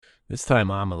This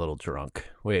time I'm a little drunk.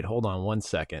 Wait, hold on 1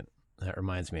 second. That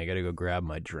reminds me, I gotta go grab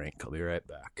my drink. I'll be right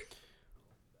back.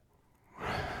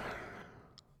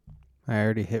 I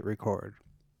already hit record.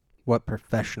 What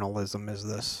professionalism is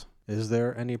this? Is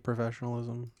there any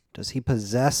professionalism? Does he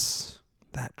possess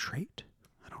that trait?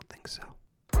 I don't think so.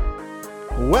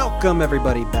 Welcome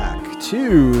everybody back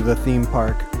to the Theme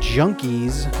Park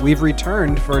Junkies. We've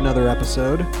returned for another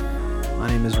episode. My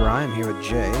name is Ryan. I'm here with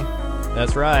Jay.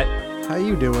 That's right. How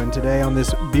you doing today on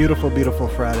this beautiful, beautiful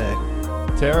Friday?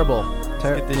 Terrible. Let's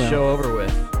get this show over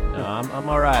with. No, I'm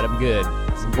all right. I'm good.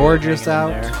 It's gorgeous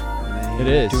out. It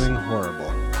is. Doing horrible.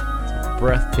 It's a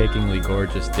breathtakingly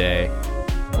gorgeous day.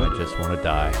 I just want to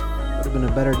die. Would have been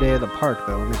a better day at the park,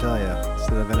 though, let me tell you,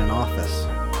 instead of in an office.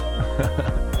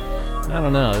 I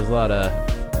don't know. There's a lot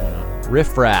of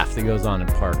riff-raff that goes on in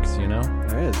parks, you know?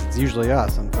 There is. It's usually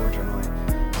us, unfortunately.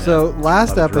 Yeah, so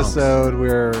last episode, we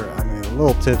were, a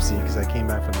little tipsy because I came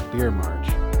back from the beer march.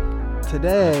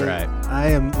 Today, that's right. I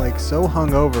am so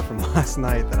hungover from last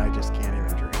night that I just can't even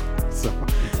drink. So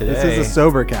Today, this is a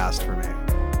sober cast for me.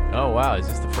 Oh, wow. Is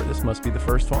this this must be the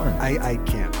first one. I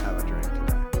can't have a drink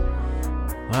today.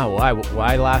 Wow,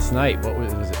 why last night? What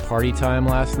was it party time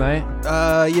last night?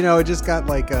 It just got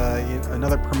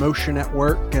another promotion at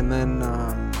work and then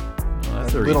a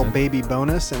little baby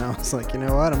bonus, and I was like, you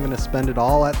know what? I'm going to spend it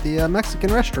all at the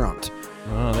Mexican restaurant.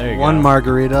 Oh, there you go. One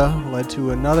margarita led to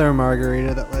another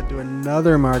margarita that led to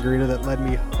another margarita that led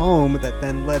me home, that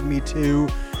then led me to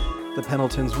the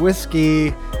Pendleton's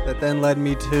whiskey, that then led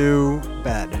me to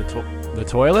bed. The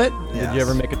toilet? Yes. Did you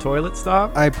ever make a toilet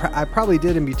stop? I probably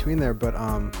did in between there, but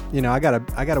I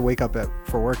gotta wake up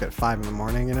for work at 5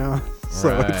 a.m.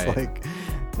 So right.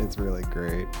 It's really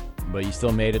great. But you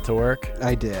still made it to work?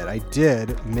 I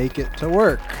did make it to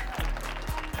work.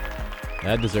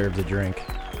 That deserves a drink.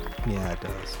 Yeah, it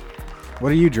does.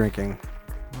 What are you drinking?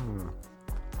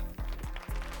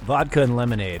 Vodka and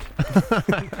lemonade.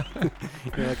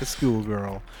 You're like a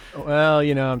schoolgirl. Well,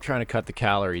 I'm trying to cut the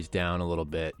calories down a little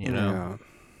bit, Yeah.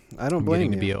 I don't blame you.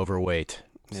 I'm getting to be overweight,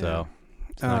 so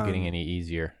it's not getting any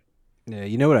easier. Yeah,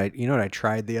 you know what I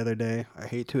tried the other day? I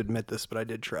hate to admit this, but I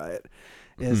did try it.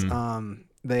 Is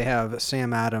they have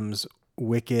Sam Adams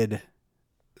Wicked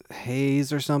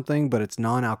Haze or something, but it's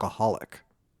non-alcoholic.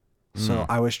 So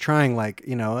I was trying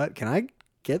can I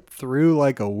get through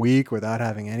a week without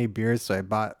having any beers? So I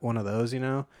bought one of those,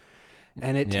 and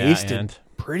it tasted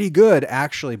pretty good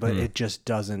actually, but it just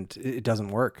doesn't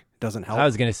work. It doesn't help. I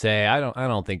was gonna say I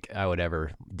don't think I would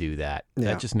ever do that. Yeah.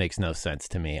 That just makes no sense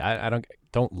to me. I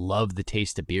don't love the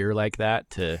taste of beer like that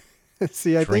to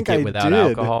see. I drink think it I without did,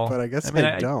 alcohol. but I guess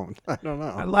I don't. I don't know.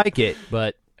 I like it,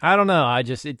 but I don't know.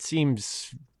 It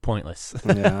seems pointless.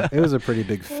 Yeah, it was a pretty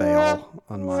big fail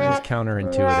on mine. It's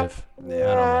counterintuitive. Yeah. I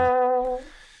don't know.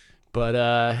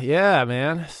 But yeah,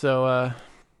 man. So I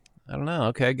don't know.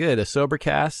 Okay, good. A sober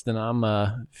cast, and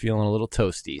I'm feeling a little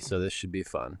toasty, so this should be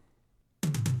fun.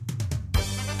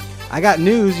 I got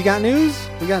news. You got news?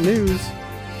 We got news.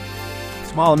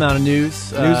 Small amount of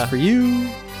news. News for you.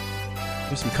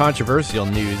 There's some controversial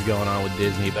news going on with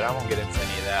Disney, but I won't get into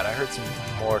any of that. I heard some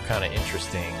more kind of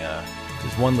interesting.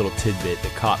 There's one little tidbit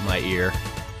that caught my ear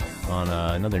on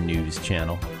another news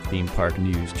channel, theme park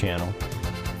news channel,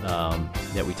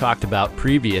 that we talked about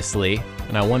previously,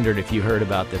 and I wondered if you heard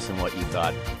about this and what you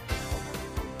thought.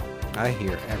 I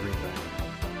hear everything.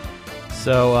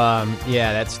 So,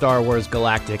 that Star Wars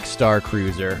Galactic Star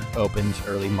Cruiser opens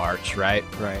early March, right?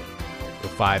 Right. The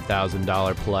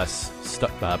 $5,000 plus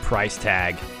price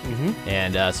tag. Mm-hmm.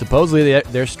 And supposedly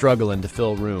they're struggling to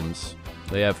fill rooms.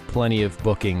 They have plenty of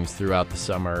bookings throughout the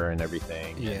summer and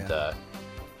everything. Yeah. And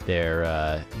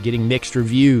they're getting mixed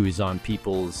reviews on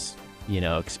people's,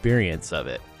 experience of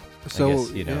it. So,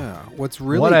 I guess, what's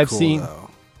really what I've cool, seen, though,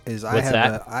 is I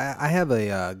have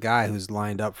a guy who's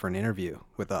lined up for an interview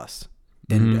with us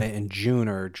in June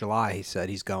or July. He said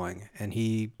he's going, and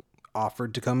he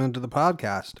offered to come into the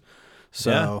podcast.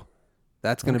 So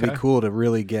that's going to be cool to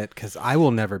really get, because I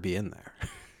will never be in there.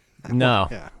 No.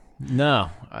 Yeah. No,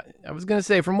 I was going to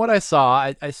say, from what I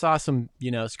saw, I saw some,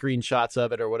 screenshots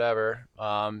of it or whatever.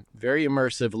 Very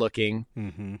immersive looking,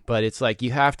 but it's like you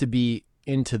have to be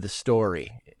into the story.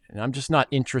 And I'm just not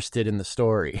interested in the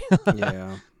story.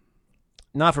 Yeah.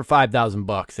 Not for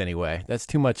 $5,000 anyway. That's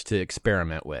too much to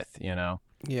experiment with,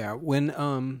 Yeah. When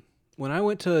I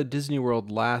went to Disney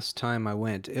World last time I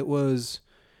went, it was...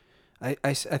 I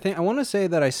think I want to say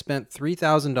that I spent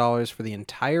 $3,000 for the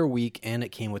entire week, and it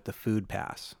came with the food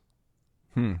pass.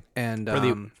 And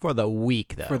for the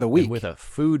week, though. For the week. And with a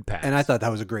food pass. And I thought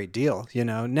that was a great deal.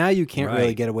 Now you can't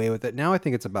really get away with it. Now I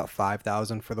think it's about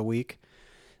 $5,000 for the week.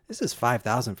 This is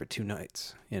 5,000 for 2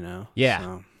 nights, you know? Yeah.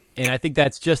 So. And I think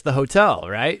that's just the hotel,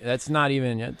 right? It's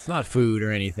not food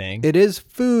or anything. It is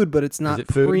food, but it's not it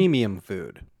food? premium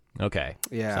food. Okay.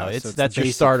 Yeah. So that's your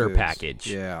starter package.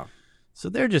 Yeah. So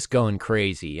they're just going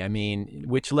crazy. I mean,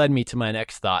 which led me to my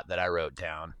next thought that I wrote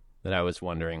down that I was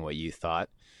wondering what you thought.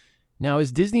 Now,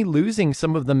 is Disney losing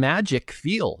some of the magic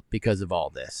feel because of all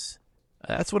this?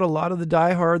 That's what a lot of the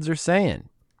diehards are saying.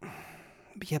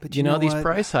 Yeah, but you know these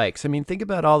price hikes. I mean, think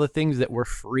about all the things that were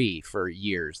free for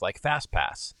years, like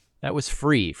FastPass. That was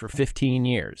free for 15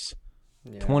 years,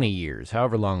 20 years,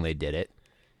 however long they did it.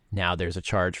 Now there's a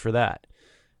charge for that.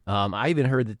 I even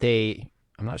heard that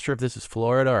I'm not sure if this is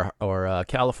Florida or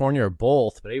California or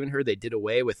both, but I even heard they did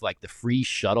away with like the free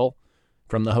shuttle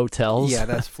from the hotels. Yeah,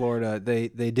 that's Florida. They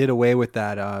did away with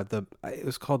that. It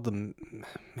was called the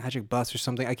Magic Bus or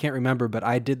something. I can't remember, but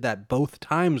I did that both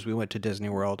times we went to Disney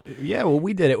World. Yeah, well,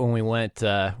 we did it when we went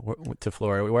to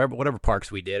Florida. Whatever parks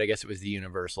we did, I guess it was the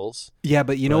Universals. Yeah,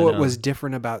 but you know what was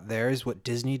different about theirs? What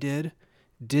Disney did?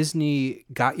 Disney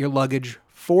got your luggage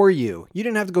for you. You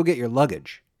didn't have to go get your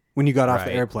luggage when you got off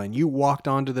the airplane. You walked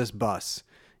onto this bus.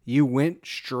 You went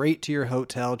straight to your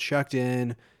hotel, checked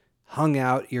in, hung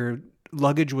out. Your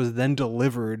luggage was then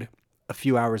delivered a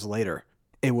few hours later.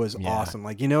 It was awesome.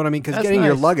 Like, you know what I mean? Because getting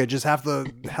your luggage is half the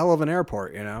hell of an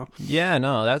airport, you know? Yeah,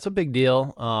 no, that's a big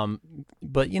deal.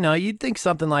 But, you know, you'd think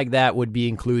something like that would be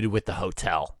included with the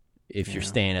hotel if you're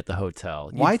staying at the hotel.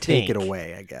 Why take it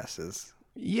away, I guess, is...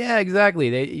 Yeah,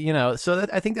 exactly.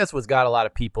 I think that's what's got a lot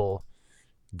of people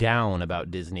down about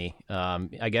Disney.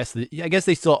 I guess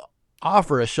they still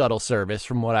offer a shuttle service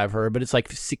from what I've heard, but it's like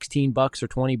 $16 or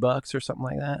 $20 or something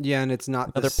like that. Yeah, and it's not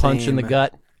another the punch in the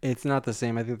gut. It's not the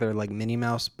same. I think they're like Minnie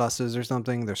Mouse buses or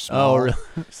something. They're small. Oh, really?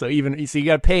 So you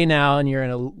got to pay now, and you're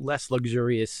in a less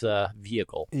luxurious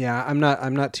vehicle. Yeah, I'm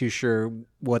not too sure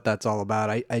what that's all about.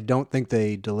 I don't think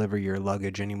they deliver your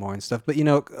luggage anymore and stuff. But you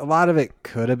know, a lot of it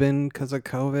could have been because of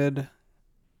COVID.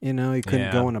 You know, you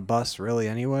couldn't go in a bus really,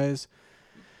 anyways.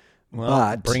 Well,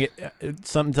 but bring it.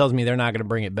 Something tells me they're not going to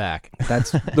bring it back.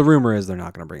 That's the rumor is they're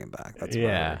not going to bring it back. That's what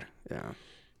I heard. Yeah.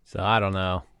 So I don't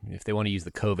know if they want to use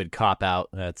the COVID cop out.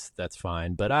 That's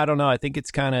fine, but I don't know. I think it's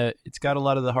got a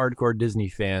lot of the hardcore Disney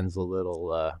fans a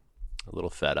little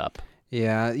fed up.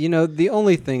 Yeah, you know, the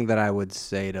only thing that I would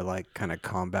say to like kind of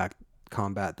combat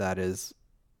that is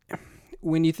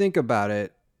when you think about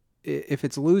it, if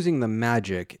it's losing the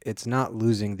magic, it's not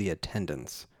losing the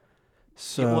attendance.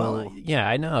 So yeah,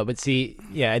 I know, but see,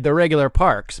 the regular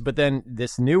parks, but then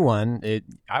this new one,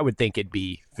 I would think it'd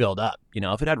be filled up. You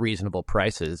know, if it had reasonable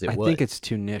prices, I think it's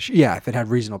too niche. Yeah, if it had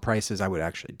reasonable prices, I would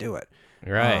actually do it.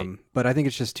 Right. But I think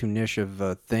it's just too niche of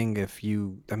a thing. I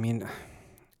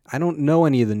don't know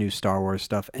any of the new Star Wars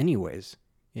stuff, anyways.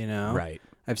 You know, right?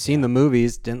 I've seen the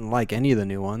movies, didn't like any of the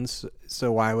new ones,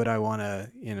 so why would I want to,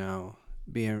 you know,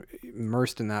 be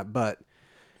immersed in that? But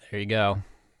there you go.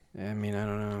 I mean, I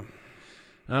don't know.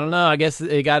 I guess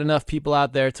they got enough people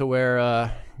out there to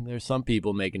where there's some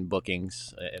people making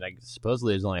bookings, and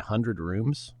supposedly there's only 100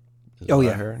 rooms. Oh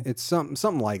yeah, it's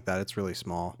something like that. It's really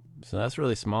small. So that's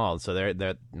really small. So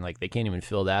they're like they can't even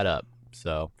fill that up.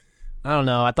 So I don't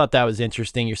know. I thought that was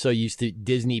interesting. You're so used to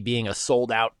Disney being a sold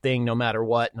out thing, no matter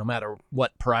what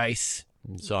price.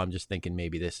 And so I'm just thinking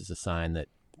maybe this is a sign that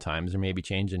times are maybe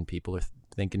changing. People are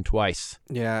thinking twice.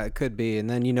 Yeah, it could be. And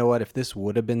then you know what? If this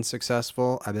would have been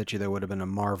successful, I bet you there would have been a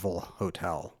Marvel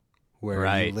hotel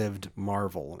where you lived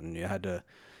Marvel and you had to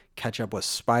catch up with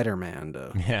Spider-Man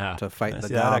to fight the goblins.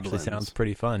 That actually sounds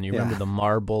pretty fun. You remember the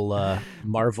Marvel?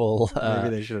 Maybe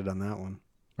they should have done that one.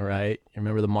 Right. You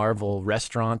remember the Marvel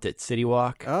restaurant at City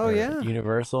Walk? Oh, yeah.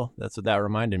 Universal? That's what that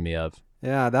reminded me of.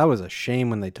 Yeah, that was a shame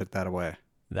when they took that away.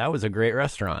 That was a great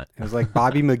restaurant. It was like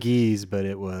Bobby McGee's, but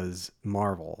it was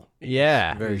Marvel.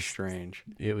 Yeah. Very strange.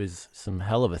 It was some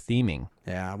hell of a theming.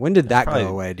 Yeah. When did that go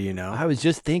away? Do you know? I was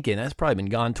just thinking, that's probably been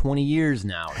gone 20 years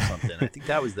now or something. I think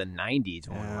that was the 90s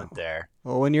when we went there.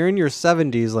 Well, when you're in your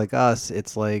 70s like us,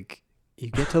 it's like you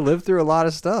get to live through a lot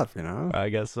of stuff, you know? I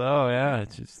guess so, yeah.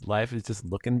 It's just life is just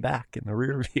looking back in the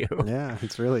rear view. Yeah,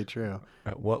 it's really true.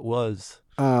 What was?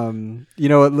 You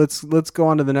know what? Let's go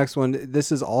on to the next one.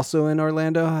 This is also in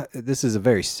Orlando. This is a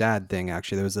very sad thing,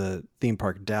 actually. There was a theme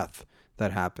park death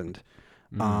that happened.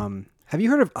 Have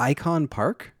you heard of Icon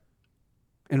Park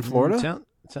in Florida?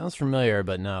 Sounds familiar,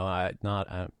 but no,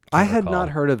 I had not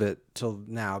heard of it till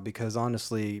now because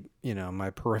honestly, you know, my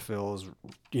peripheral is,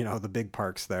 you know, the big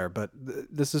parks there. But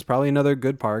this is probably another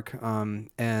good park.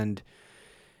 And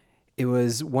it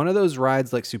was one of those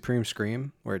rides like Supreme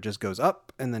Scream where it just goes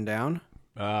up and then down.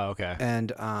 Oh, okay.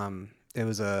 And it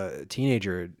was a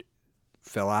teenager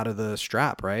fell out of the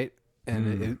strap, right?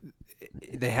 and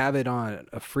they have it on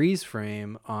a freeze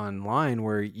frame online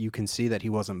where you can see that he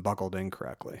wasn't buckled in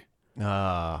correctly.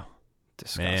 Oh,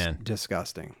 man.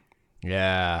 Disgusting.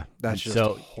 Yeah. That's just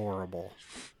so horrible.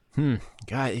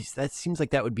 Guys, that seems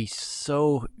like that would be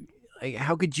so... Like,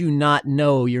 how could you not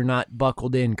know you're not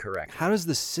buckled in correctly? How does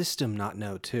the system not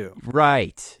know, too?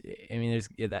 Right. I mean, there's...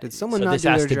 Did someone so not this do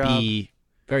has their to job? be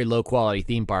very low-quality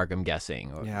theme park, I'm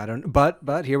guessing. Yeah, I don't...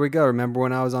 But here we go. Remember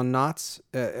when I was on Knott's,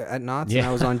 at Knott's, and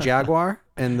I was on Jaguar,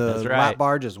 and the That's right. lap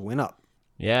bar just went up?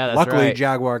 Yeah, that's Luckily, right.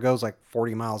 Jaguar goes like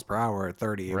 40 miles per hour or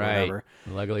 30 or Right. whatever.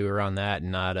 Luckily, we were on that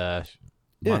and not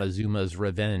Montezuma's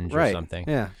Revenge or something.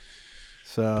 Yeah.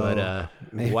 So,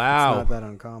 But, maybe wow. it's not that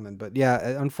uncommon. But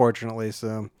yeah, unfortunately,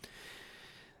 so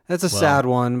that's a sad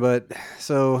one. But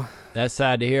so that's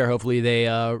sad to hear. Hopefully, they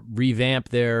revamp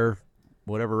their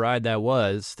whatever ride that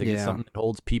was to get something that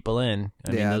holds people in.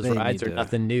 I mean, those rides are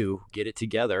nothing new. Get it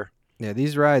together. Yeah,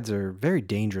 these rides are very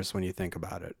dangerous when you think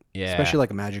about it. Yeah. Especially like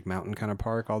a Magic Mountain kind of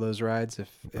park, all those rides. If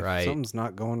Right. something's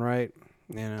not going right,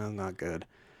 not good.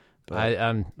 But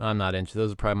I'm not interested.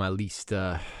 Those are probably my least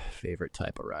favorite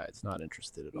type of rides. Not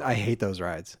interested at all. I hate those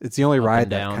rides. It's the only Up ride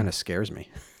and that down. kind of scares me.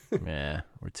 Yeah,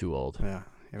 we're too old. Yeah,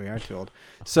 we are too old.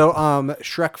 So,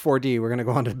 Shrek 4D, we're going to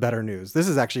go on to better news. This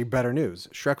is actually better news.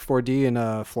 Shrek 4D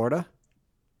in Florida,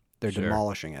 they're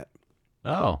demolishing it.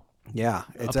 Oh. Yeah,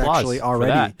 it's Applause actually for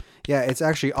already. that. Yeah, it's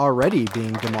actually already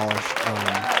being demolished.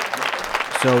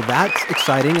 So that's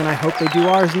exciting, and I hope they do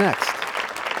ours next.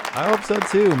 I hope so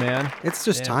too, man. It's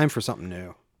just time for something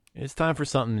new. It's time for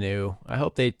something new. I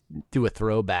hope they do a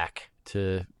throwback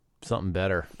to something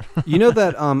better. You know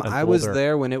that I was older.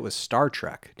 there when it was Star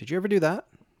Trek. Did you ever do that?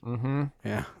 Mm-hmm.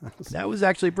 Yeah. That was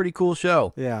actually a pretty cool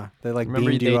show. Yeah, they like Remember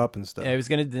beamed you up and stuff. I was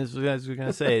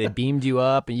gonna say they beamed you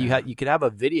up, and you could have a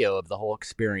video of the whole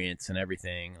experience and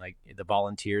everything. Like the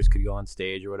volunteers could go on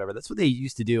stage or whatever. That's what they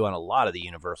used to do on a lot of the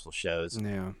Universal shows.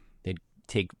 Yeah. They'd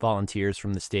take volunteers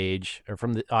from the stage or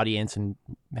from the audience and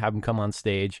have them come on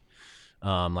stage.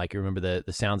 Like you remember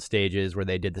the sound stages where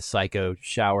they did the Psycho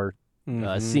shower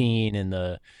scene, and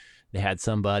they had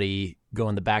somebody go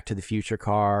in the Back to the Future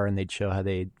car, and they'd show how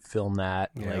they'd film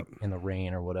that, like in the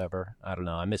rain or whatever. I don't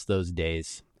know. I miss those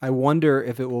days. I wonder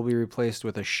if it will be replaced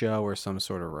with a show or some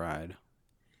sort of ride.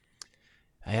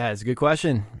 Yeah, it's a good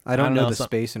question. I don't know the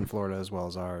space in Florida as well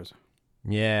as ours.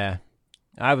 Yeah.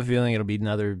 I have a feeling it'll be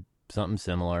something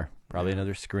similar. Probably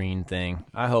another screen thing.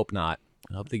 I hope not.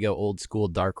 I hope they go old school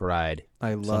dark ride.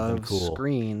 I love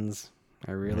screens.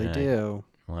 I really do.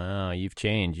 Wow, you've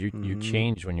changed. You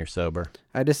changed when you're sober.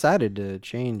 I decided to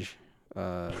change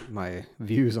my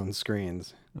views on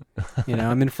screens.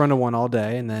 I'm in front of one all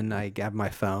day, and then I have my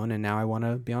phone, and now I want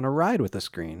to be on a ride with a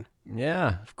screen.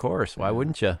 Yeah, of course. Why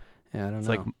wouldn't you? Yeah, I don't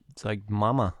know. It's like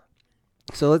Mama.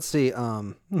 So let's see,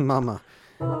 Mama.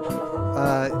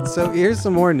 So here's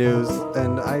some more news,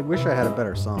 and I wish I had a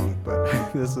better song,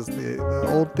 but this is the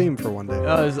old theme for one day.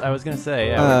 Oh, I was gonna say,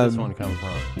 where did this one come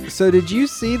from? So did you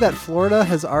see that Florida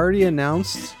has already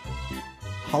announced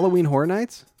Halloween Horror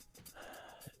Nights?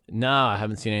 No, I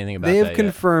haven't seen anything about that They have yet.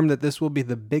 confirmed that this will be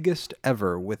the biggest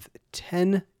ever, with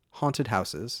 10 haunted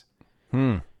houses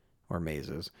or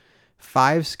mazes,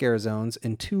 5 scare zones,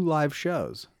 and 2 live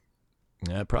shows.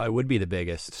 Yeah, it probably would be the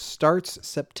biggest. Starts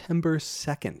September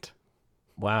 2nd.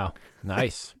 Wow,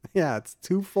 nice. Yeah, it's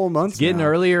 2 full months. It's getting now.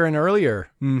 earlier and earlier.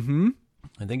 Mm-hmm.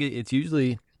 I think it's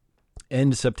usually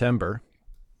end September.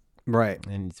 Right.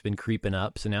 And it's been creeping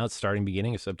up, so now it's starting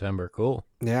beginning of September. Cool.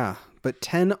 Yeah, but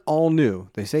 10 all new.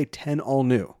 They say 10 all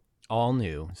new. All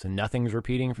new. So nothing's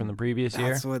repeating from the previous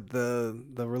year? That's what the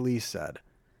release said.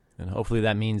 And hopefully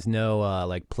that means no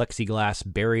like plexiglass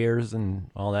barriers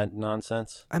and all that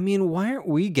nonsense. I mean, why aren't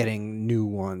we getting new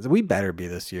ones? We better be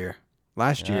this year.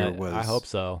 Last year was... I hope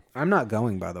so. I'm not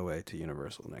going, by the way, to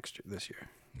Universal this year.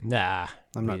 Nah.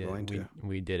 I'm not going to.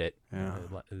 We did it. Yeah.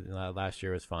 Last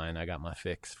year was fine. I got my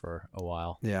fix for a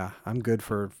while. Yeah, I'm good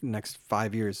for next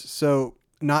 5 years. So,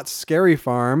 Not Scary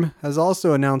Farm has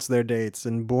also announced their dates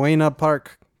in Buena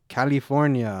Park,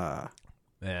 California.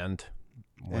 And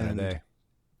when are they?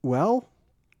 Well,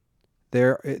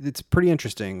 it's pretty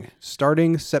interesting.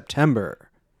 Starting September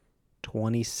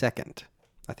 22nd.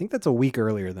 I think that's a week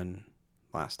earlier than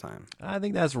last time. I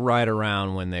think that's right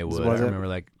around when they would. I Was it? remember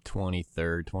like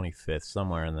 23rd, 25th,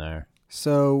 somewhere in there.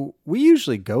 So we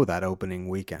usually go that opening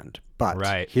weekend.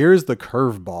 But here's the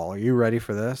curveball. Are you ready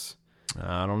for this?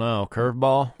 I don't know.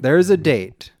 Curveball? There's a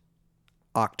date.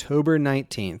 October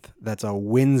 19th. That's a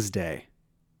Wednesday.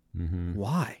 Mm-hmm.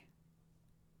 Why?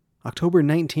 October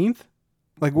 19th?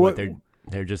 Like what?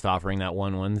 They're just offering that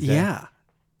one Wednesday? Yeah.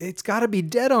 it's got to be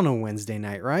dead on a Wednesday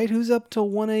night, right? Who's up till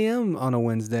 1 a.m. on a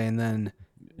Wednesday and then...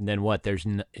 And then what?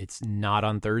 It's not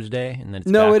on Thursday, and then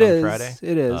it's No, back it on is. Friday?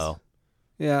 It is. Oh.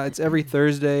 Yeah, it's every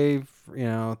Thursday,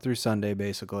 through Sunday,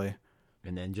 basically.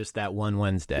 And then just that one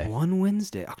Wednesday. One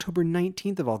Wednesday, October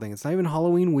 19th of all things. It's not even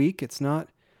Halloween week. It's not...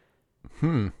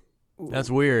 That's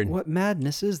weird. What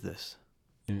madness is this?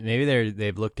 Maybe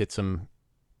they've looked at some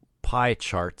pie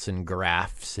charts and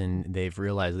graphs, and they've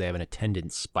realized they have an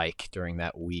attendance spike during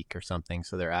that week or something,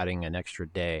 so they're adding an extra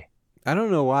day. I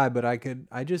don't know why, but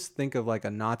I just think of like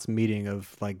a Knott's meeting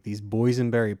of like these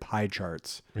boysenberry pie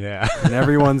charts. Yeah. And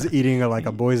everyone's eating a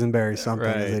boysenberry something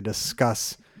Right. as they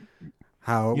discuss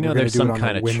how there's some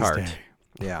kind of chart.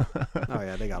 Yeah. Oh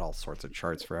yeah, they got all sorts of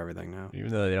charts for everything now. Even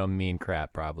though they don't mean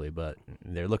crap probably, but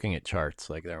they're looking at charts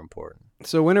like they're important.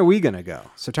 So when are we going to go?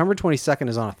 September 22nd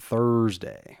is on a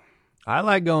Thursday. I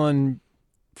like going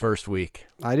first week.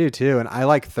 I do too, and I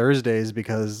like Thursdays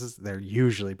because they're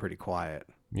usually pretty quiet.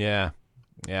 Yeah.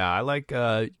 I like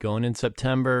going in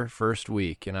September first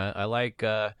week, and I like,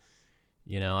 I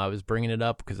was bringing it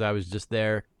up because I was just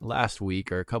there last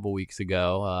week or a couple weeks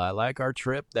ago. I like our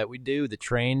trip that we do, the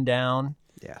train down.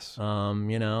 Yes.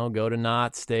 Go to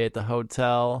Knott's, stay at the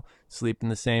hotel, sleep in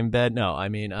the same bed. No, I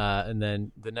mean, and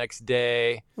then the next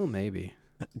day, Well, maybe.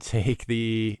 take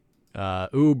the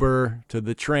Uber to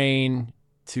the train,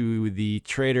 to the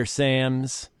Trader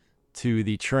Sam's, to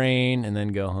the train, and then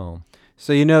go home.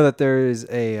 So you know that there is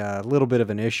a little bit of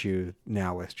an issue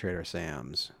now with Trader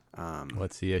Sam's.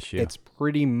 What's the issue? It's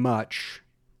pretty much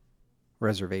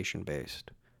reservation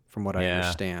based, from what I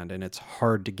understand, and it's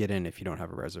hard to get in if you don't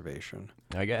have a reservation.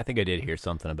 I think I did hear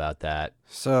something about that.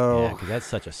 So Yeah, because that's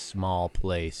such a small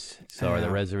place. So are the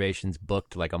reservations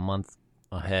booked like a month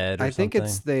ahead or I think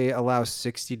something? they allow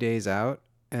 60 days out,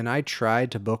 and I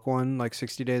tried to book one like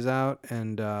 60 days out,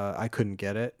 and I couldn't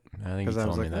get it. I think you Because I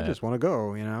was told me like, I that. just want to go,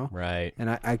 Right. And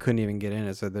I couldn't even get in.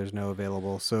 It said there's no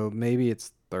available. So maybe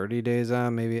it's 30 days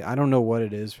out. Maybe I don't know what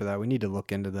it is for that. We need to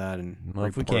look into that. And Well,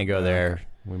 if we report can't go back. there,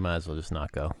 we might as well just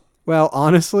not go. Well,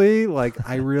 honestly,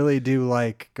 I really do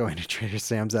like going to Trader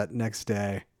Sam's that next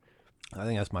day. I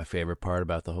think that's my favorite part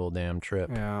about the whole damn trip.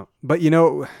 Yeah. But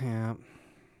yeah.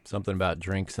 Something about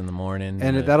drinks in the morning.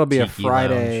 And the that'll be a tiki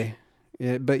Friday. lounge.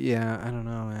 Yeah, but yeah, I don't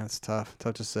know, man. It's tough.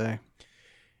 Tough to say.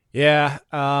 Yeah,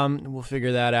 we'll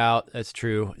figure that out. That's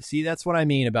true. See, that's what I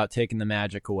mean about taking the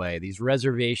magic away. These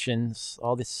reservations,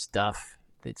 all this stuff,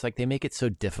 it's like they make it so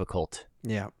difficult.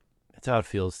 Yeah. That's how it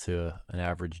feels to an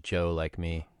average Joe like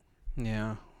me.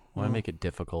 Yeah. Why make it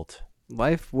difficult?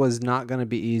 Life was not going to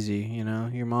be easy,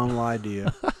 Your mom lied to you.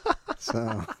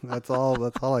 So that's all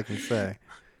I can say.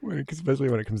 Especially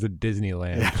when it comes to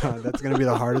Disneyland. Yeah, that's going to be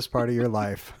the hardest part of your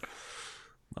life.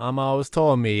 Mom always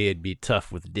told me it'd be tough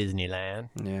with Disneyland.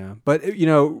 Yeah. But,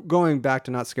 going back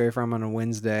to Not Scary Farm on a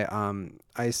Wednesday,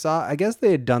 I guess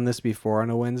they had done this before on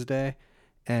a Wednesday.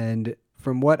 And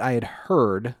from what I had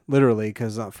heard, literally,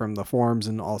 because from the forums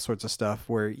and all sorts of stuff,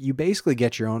 where you basically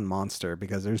get your own monster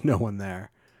because there's no one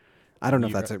there. I don't know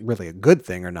if that's really a good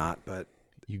thing or not, but...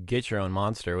 You get your own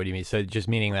monster. What do you mean? So just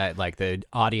meaning that like the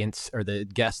audience or the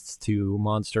guests to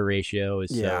monster ratio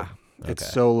is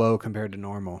it's so low compared to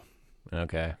normal.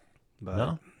 Okay. But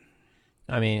No?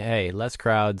 I mean, hey, less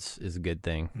crowds is a good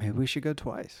thing. maybe we should go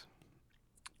twice.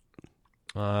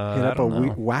 Hit I up a don't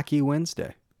know. wacky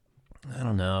Wednesday. I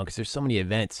don't know, because there's so many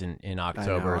events in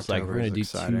October. It's like, we're going to do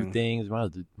October is two things. Might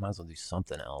as well do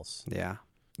something else. Yeah.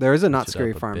 There is a Not Switch it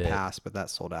Scary up a Farm bit. pass, but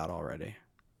that's sold out already.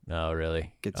 Oh,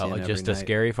 really? Gets you in every just a night.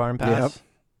 Scary Farm pass? Yep.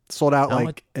 Sold out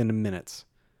How in minutes.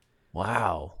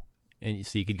 Wow. And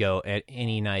so you could go at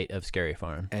any night of Scary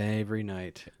Farm, Every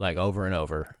night. like over and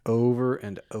over. Over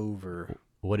and over.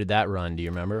 What did that run? Do you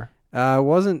remember? It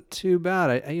wasn't too bad.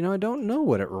 I don't know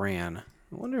what it ran.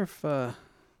 I wonder if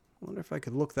I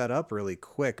could look that up really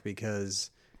quick because,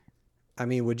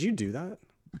 would you do that?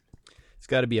 It's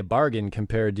got to be a bargain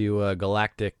compared to a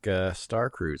Galactic Star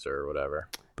Cruiser or whatever.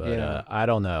 But Yeah. I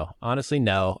don't know. Honestly,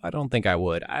 no. I don't think I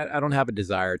would. I don't have a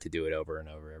desire to do it over and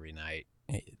over every night.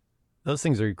 Those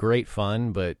things are great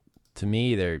fun, but to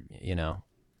me, they're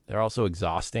also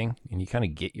exhausting, and you kind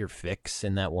of get your fix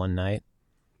in that one night,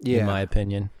 in my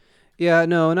opinion. Yeah,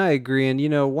 no, and I agree. And,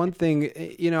 one thing,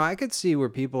 I could see where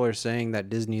people are saying that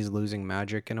Disney's losing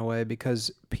magic in a way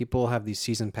because people have these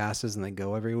season passes and they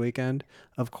go every weekend.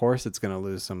 Of course, it's going to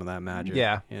lose some of that magic.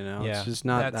 Yeah. It's just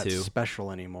not that too.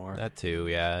 special anymore. That too,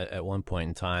 yeah. At one point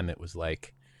in time, it was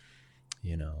like,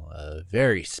 a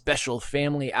very special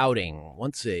family outing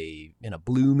once in a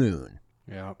blue moon.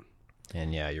 Yeah.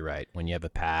 And yeah, you're right. When you have a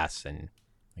pass, and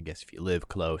I guess if you live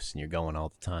close and you're going all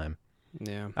the time,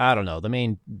 Yeah. I don't know. The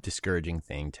main discouraging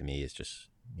thing to me is just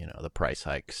the price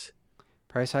hikes.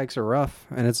 Price hikes are rough,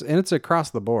 and it's across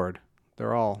the board.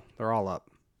 They're all up.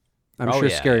 I'm sure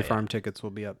yeah, Scary Farm tickets will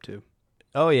be up too.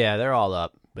 Oh yeah, they're all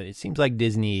up. But it seems like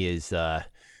Disney is the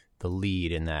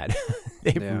lead in that.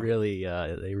 They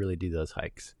really do those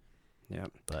hikes. Yeah,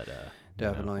 but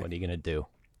definitely. What are you gonna do?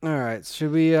 All right,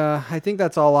 should we? I think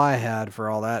that's all I had for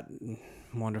all that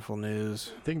wonderful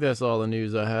news. I think that's all the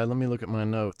news I had. Let me look at my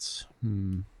notes.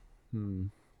 Yeah,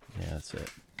 that's it.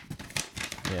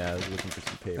 Yeah, I was looking for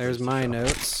some papers. There's my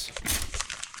notes.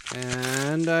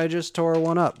 And I just tore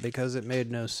one up because it made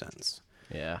no sense.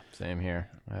 Yeah, same here.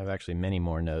 I have actually many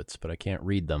more notes, but I can't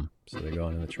read them, so they're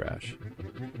going in the trash.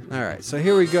 All right, so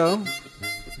here we go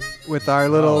with our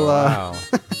little wow.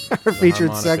 our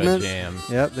featured segment. Jam.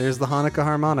 Yep, there's the Hanukkah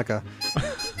harmonica.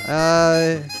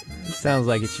 This sounds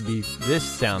like it should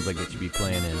be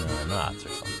playing in Knott's or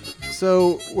something.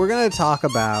 So we're gonna talk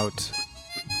about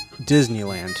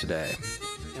Disneyland today.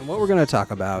 And what we're going to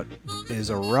talk about is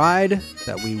a ride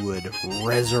that we would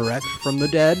resurrect from the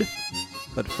dead.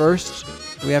 But first,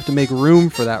 we have to make room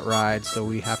for that ride, so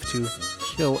we have to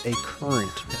kill a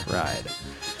current ride.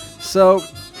 So,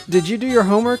 did you do your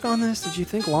homework on this? Did you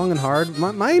think long and hard?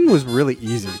 Mine was really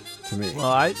easy to me.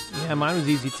 Well, mine was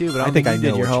easy too, but I think I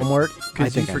did your homework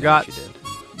because you forgot.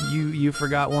 You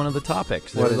forgot one of the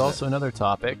topics. There was also another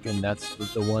topic, and that's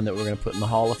the one that we're going to put in the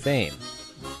Hall of Fame.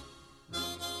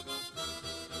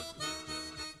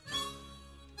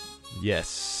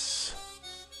 Yes.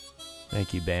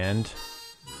 Thank you, band.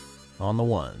 On the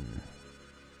one.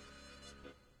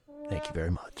 Thank you very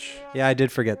much. Yeah, I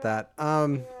did forget that.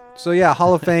 So yeah,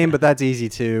 Hall of Fame, but that's easy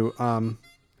too. One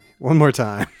more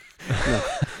time. No.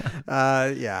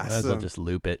 Yeah. Might as well just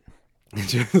loop it.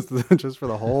 just for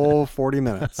the whole 40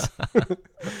 minutes.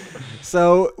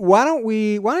 So why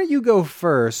don't you go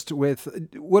first with,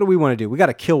 what do we want to do? We got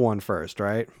to kill one first,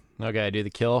 right? Okay, do the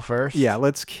kill first? Yeah,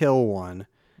 let's kill one.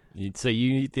 So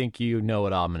you think you know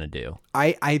what I'm going to do?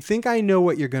 I think I know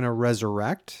what you're going to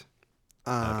resurrect.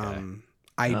 Okay.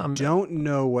 I don't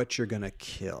know what you're going to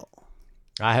kill.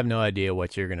 I have no idea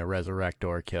what you're going to resurrect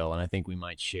or kill, and I think we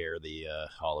might share the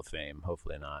Hall of Fame.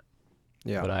 Hopefully not.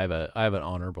 Yeah. But I have an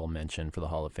honorable mention for the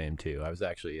Hall of Fame, too. I was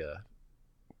actually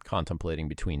contemplating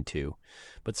between two.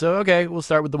 But so, okay, we'll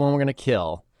start with the one we're going to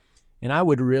kill. And I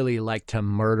would really like to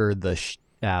murder the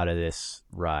out of this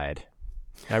ride.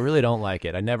 I really don't like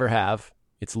it. I never have.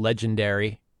 It's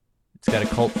legendary. It's got a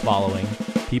cult following.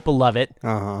 People love it.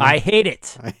 Uh-huh. I hate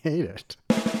it. I hate it.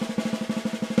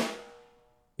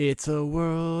 It's a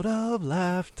world of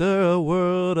laughter, a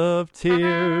world of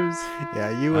tears.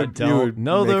 Yeah, you would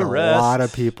know make the rest. A lot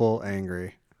of people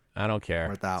angry. I don't care.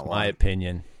 With that it's one. My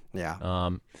opinion. Yeah.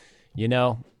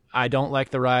 I don't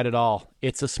like the ride at all.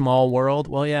 It's a small world.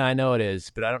 Well, yeah, I know it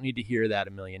is, but I don't need to hear that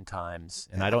a million times.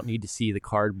 And I don't need to see the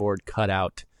cardboard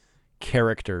cutout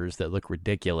characters that look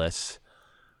ridiculous.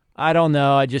 I don't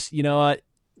know. I just, you know what?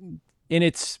 In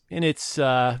its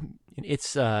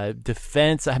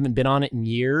defense, I haven't been on it in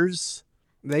years.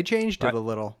 They changed it a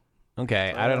little.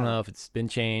 Okay, I don't know if it's been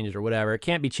changed or whatever. It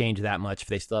can't be changed that much if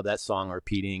they still have that song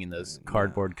repeating and those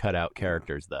cardboard cutout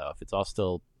characters, though. If it's all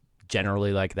still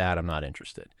generally like that, I'm not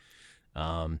interested.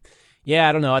 Yeah,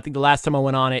 I don't know. I think the last time I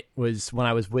went on it was when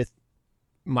I was with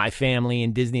my family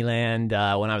in Disneyland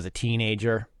when I was a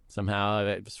teenager. Somehow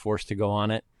I was forced to go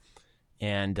on it.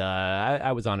 And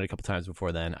I was on it a couple times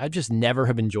before then. I just never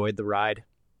have enjoyed the ride.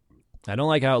 I don't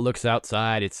like how it looks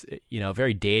outside. It's,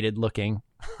 very dated looking.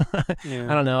 Yeah.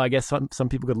 I don't know. I guess some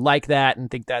people could like that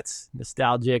and think that's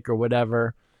nostalgic or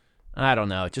whatever. I don't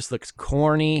know. It just looks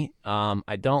corny.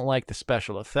 I don't like the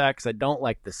special effects. I don't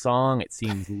like the song. It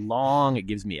seems long. It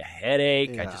gives me a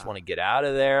headache. Yeah. I just want to get out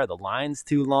of there. The line's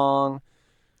too long.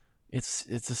 It's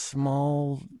a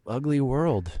small, ugly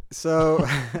world. So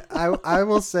I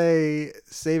will say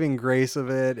saving grace of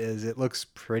it is it looks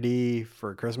pretty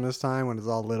for Christmas time when it's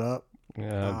all lit up.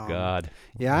 Oh, God.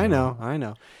 Yeah, I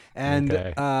know. And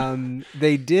Okay.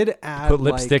 They did add Put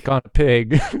lipstick on a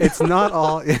pig. It's not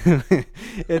all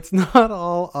it's not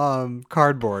all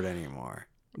cardboard anymore.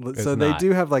 So they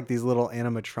do have like these little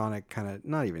animatronic kind of,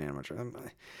 not even animatronic.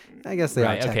 I guess they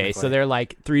are technically. Okay, so they're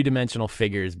like three-dimensional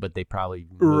figures, but they probably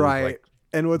move like,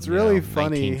 and what's really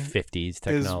funny 1950s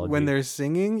technology is when they're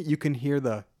singing, you can hear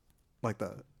the I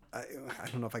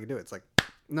don't know if I can do it. It's like,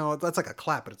 no, that's like a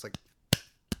clap, but it's like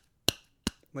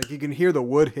you can hear the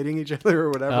wood hitting each other or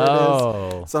whatever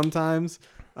it is sometimes,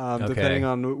 depending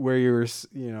on where you were,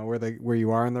 where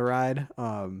you are in the ride.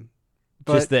 But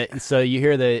just that, so you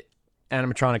hear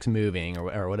animatronics moving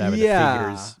or whatever, the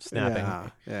Yeah. figures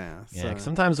snapping. Yeah. Yeah, So,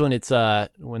 sometimes when it's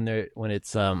hydraulics,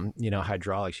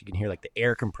 you can hear like the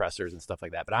air compressors and stuff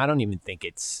like that. But I don't even think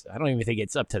it's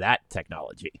up to that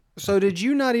technology. so did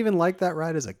you not even like that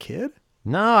ride as a kid?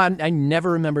 No, I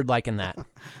never remembered liking that.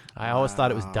 I always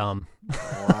thought it was dumb.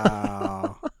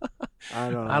 Wow. I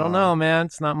don't know. I don't know, man.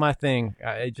 It's not my thing.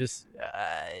 It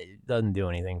doesn't do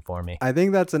anything for me. I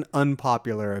think that's an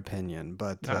unpopular opinion,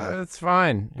 but It's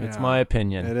fine. It's my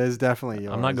opinion. It is definitely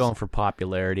yours. I'm not going for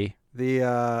popularity.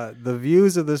 The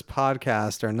views of this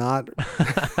podcast are not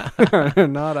are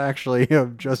not actually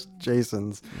of just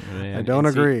Jason's. Man, I don't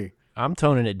agree. I'm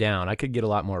toning it down. I could get a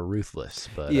lot more ruthless,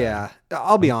 but Yeah,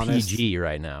 I'll be honest. PG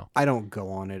right now. I don't go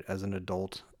on it as an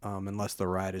adult unless the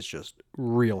ride is just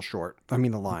real short. I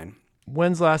mean the line.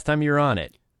 When's the last time you were on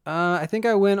it? I think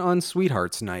I went on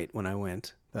Sweethearts Night when I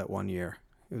went that one year.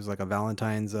 It was like a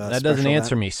Valentine's. That doesn't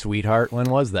answer me, sweetheart. When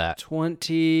was that?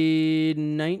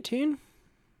 2019.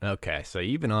 Okay, so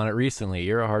you've been on it recently.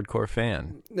 You're a hardcore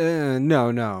fan.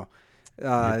 No.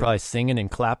 You're probably singing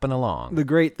and clapping along. The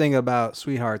great thing about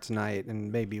Sweethearts Night, and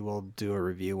maybe we'll do a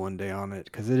review one day on it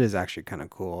because it is actually kind of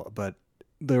cool, but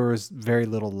there was very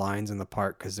little lines in the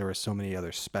park because there were so many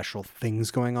other special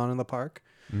things going on in the park.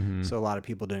 Mm-hmm. So a lot of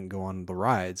people didn't go on the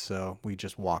ride, so we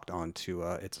just walked on to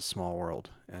It's a Small World,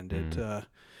 and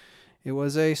it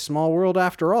was a small world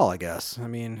after all, I guess. I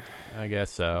mean, I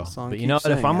guess so. But you know,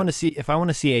 if I want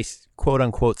to see a quote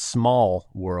unquote small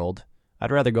world,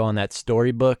 I'd rather go on that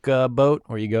storybook boat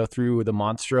where you go through the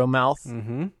Monstro mouth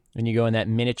and you go in that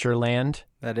miniature land.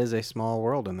 That is a small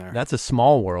world in there. That's a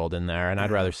small world in there, and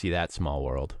I'd rather see that small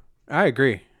world. I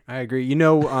agree. You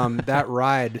know, that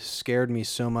ride scared me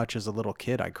so much as a little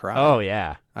kid. I cried. Oh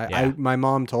yeah. My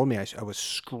mom told me I was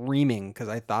screaming because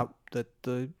I thought that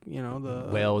the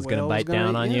whale was going to bite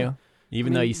down on you.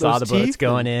 Even though you saw the boats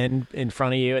going in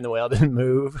front of you and the whale didn't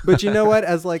move. But you know what?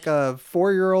 As like a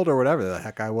 4-year-old or whatever the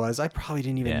heck I was, I probably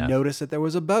didn't even notice that there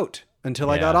was a boat until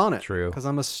I got on it. True. Because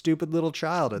I'm a stupid little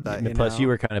child at that. Plus, you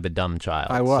were kind of a dumb child.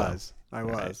 I was.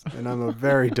 And I'm a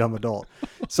very dumb adult.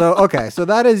 So okay, so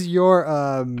that is your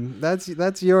that's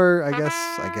your I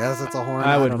guess it's a horn.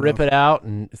 I would rip it out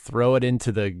and throw it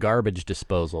into the garbage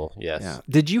disposal. Yes. Yeah.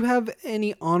 Did you have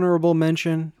any honorable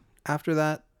mention after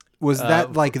that? Was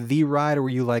that like the ride, or were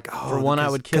you like, for one I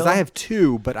would kill? Because I have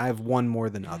two, but I have one more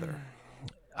than other.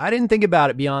 I didn't think about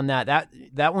it beyond that.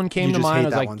 That one came to mind. I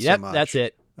was like, yep, that's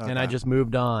it, and I just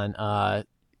moved on.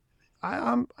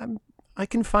 I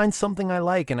can find something I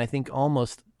like, and I think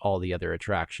almost all the other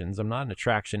attractions. I'm not an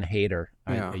attraction hater.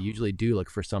 I usually do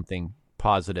look for something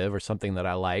positive or something that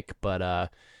I like, but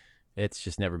it's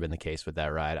just never been the case with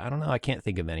that ride. I don't know. I can't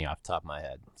think of any off the top of my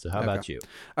head. So how about you?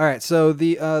 All right. So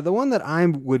the one that I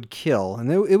would kill, and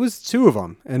it was two of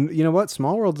them. And you know what?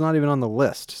 Small World's not even on the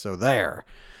list. So there.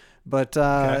 But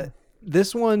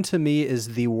this one to me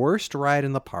is the worst ride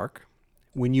in the park.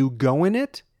 When you go in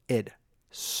it, it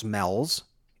smells.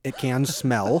 It can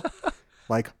smell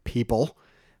like people.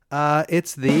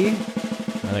 It's the... I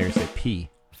thought you were going to say pee.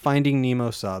 Finding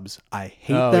Nemo subs. I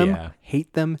hate them. Yeah.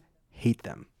 Hate them. Hate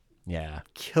them. Yeah.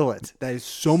 Kill it. That is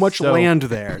so much land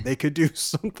there. They could do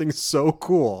something so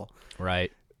cool.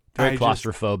 Right. Very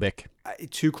claustrophobic.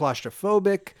 Too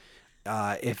claustrophobic.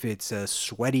 If it's a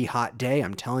sweaty, hot day,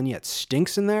 I'm telling you, it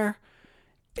stinks in there.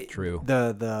 True.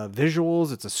 The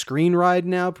visuals, it's a screen ride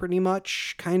now, pretty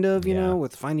much, kind of, you know,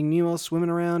 with Finding Nemo swimming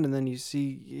around, and then you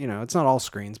see, you know, it's not all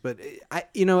screens, but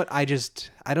you know what? I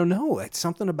don't know. It's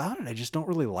something about it. I just don't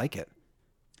really like it.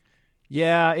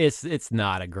 Yeah, it's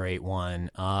not a great one.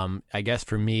 I guess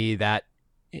for me I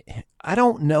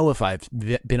don't know if I've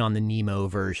been on the Nemo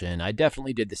version. I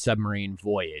definitely did the submarine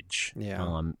voyage.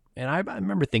 Yeah. And I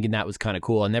remember thinking that was kind of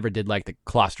cool. I never did like the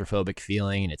claustrophobic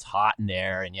feeling, and it's hot in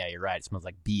there, and yeah, you're right. It smells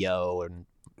like BO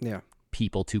and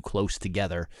people too close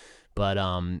together. But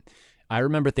I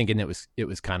remember thinking it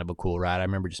was kind of a cool ride. I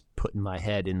remember just putting my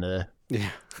head in the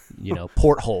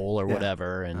porthole or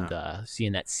whatever, and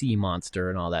seeing that sea monster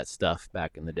and all that stuff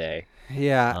back in the day.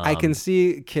 Yeah, I can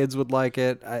see kids would like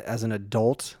it. As an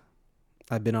adult,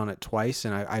 I've been on it twice,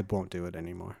 and I won't do it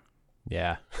anymore.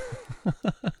 Yeah.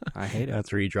 I hate it.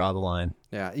 That's where you draw the line.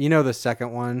 Yeah. You know, the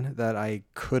second one that I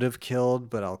could have killed,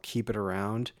 but I'll keep it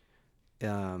around.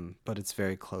 But it's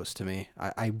very close to me.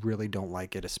 I really don't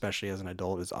like it, especially as an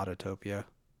adult, is Autotopia.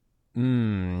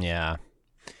 Yeah.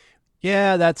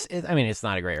 Yeah, that's it. I mean, it's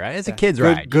not a great ride. It's a kid's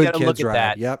Good, ride. good You got to look kids at ride.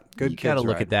 that. Yep, good You kids got to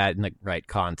look ride. at that in the right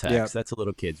context. Yep. That's a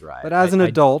little kid's ride. But as an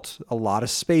adult, a lot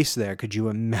of space there. Could you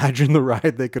imagine the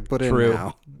ride they could put in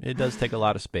now? It does take a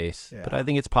lot of space, Yeah. but I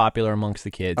think it's popular amongst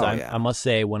the kids. Oh, I must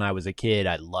say, when I was a kid,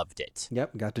 I loved it.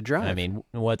 Yep, got to drive. I mean,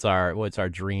 what's our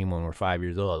dream when we're 5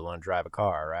 years old? We want to drive a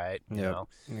car, right? You Yep, know?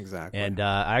 exactly. And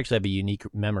I actually have a unique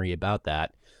memory about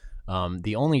that.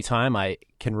 The only time I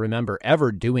can remember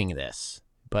ever doing this,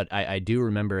 but I do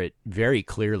remember it very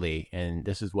clearly, and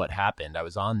this is what happened. I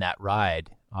was on that ride,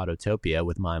 Autotopia,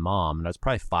 with my mom, and I was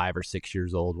probably 5 or 6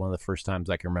 years old, one of the first times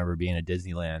I can remember being at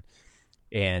Disneyland.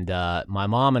 And my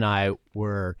mom and I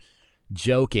were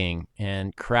joking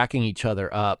and cracking each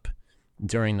other up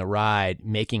during the ride,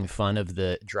 making fun of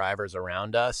the drivers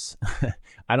around us.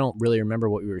 I don't really remember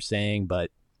what we were saying,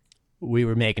 but we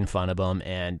were making fun of them,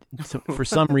 and for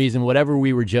some reason, whatever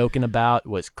we were joking about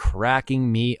was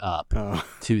cracking me up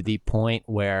to the point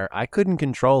where I couldn't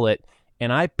control it,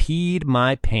 and I peed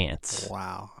my pants.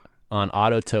 Wow. On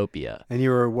Autotopia. And you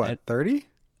were, what, 30?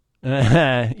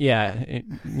 Yeah,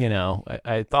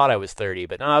 I thought I was 30,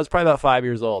 but no, I was probably about 5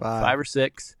 years old, 5 or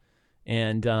 6,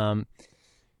 and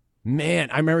man,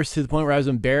 I remember to the point where I was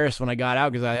embarrassed when I got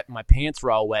out because my pants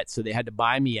were all wet, so they had to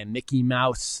buy me a Mickey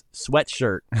Mouse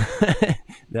sweatshirt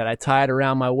that I tied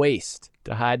around my waist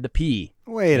to hide the pee.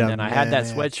 Wait a minute. And then I had that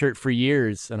sweatshirt for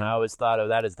years, and I always thought of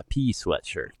that as the pee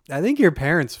sweatshirt. I think your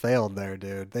parents failed there,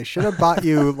 dude. They should have bought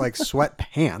you like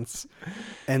sweatpants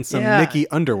and some Mickey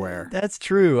underwear. That's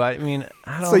true. I mean,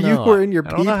 I don't know. So you were in your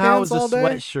pee pants all day?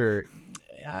 Sweatshirt.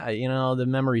 The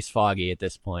memory's foggy at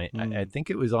this point. I think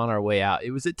it was on our way out.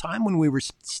 It was a time when we were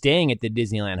staying at the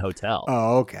Disneyland Hotel.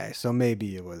 Oh, okay. So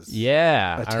maybe it was.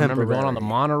 Yeah, I remember going on the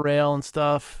monorail and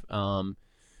stuff.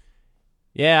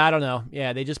 Yeah, I don't know.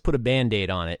 Yeah, they just put a Band-Aid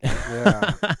on it.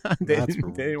 Yeah, they that's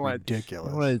didn't ridiculous.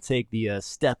 They wanted to take the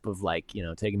step of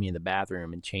taking me in the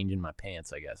bathroom and changing my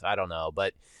pants, I guess. I don't know.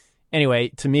 But anyway,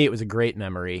 to me, it was a great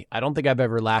memory. I don't think I've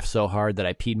ever laughed so hard that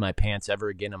I peed my pants ever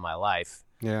again in my life.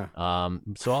 Yeah.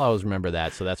 So I'll always remember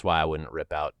that. So that's why I wouldn't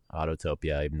rip out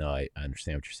Autotopia, even though I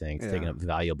understand what you're saying. It's taking up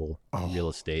valuable real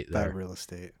estate there. That real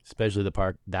estate. Especially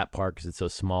that park because it's so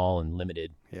small and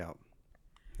limited. Yeah.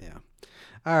 Yeah.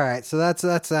 All right. So that's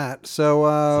that.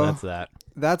 So that's that.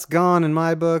 That's gone in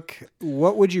my book.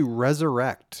 What would you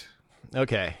resurrect?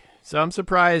 Okay. So I'm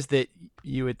surprised that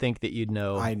you would think that you'd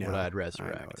know, what I'd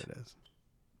resurrect. I know what it is.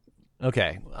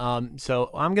 Okay. So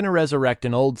I'm going to resurrect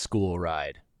an old school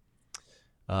ride.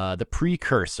 The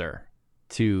precursor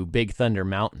to Big Thunder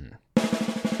Mountain.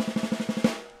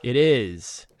 It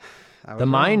is the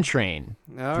mine train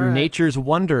through nature's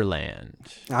wonderland.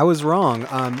 I was wrong.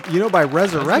 By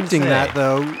resurrecting that,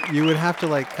 though, you would have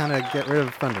to kind of get rid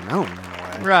of Thunder Mountain in a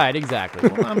way. Right, exactly.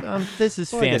 Well, this is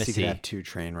fantasy. I guess you could have 2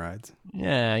 train rides.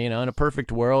 Yeah, in a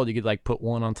perfect world, you could put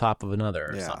one on top of another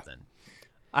or something.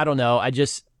 I don't know.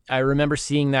 I remember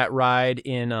seeing that ride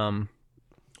in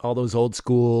all those old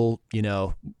school,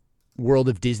 World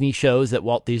of Disney shows that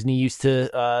Walt Disney used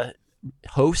to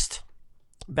host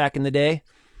back in the day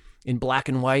in black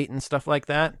and white and stuff like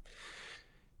that.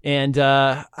 And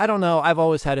I don't know. I've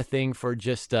always had a thing for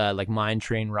just mine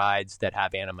train rides that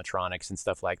have animatronics and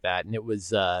stuff like that. And it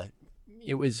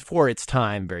was for its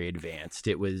time very advanced.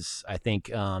 It was, I think,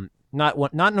 not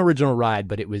an original ride,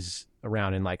 but it was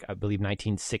around in I believe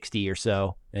 1960 or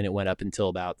so, and it went up until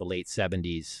about the late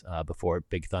 70s before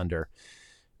Big Thunder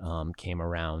came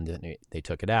around and they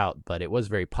took it out. But it was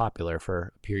very popular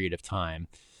for a period of time.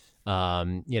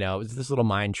 It was this little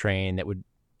mine train that would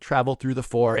travel through the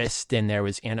forest, and there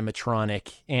was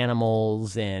animatronic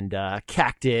animals and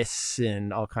cactus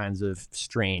and all kinds of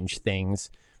strange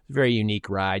things. Very unique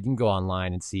ride. You can go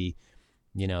online and see,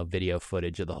 video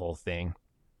footage of the whole thing.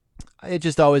 It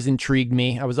just always intrigued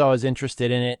me. I was always interested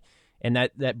in it. And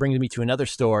that brings me to another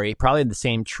story, probably the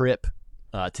same trip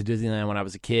to Disneyland when I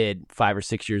was a kid, 5 or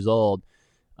 6 years old.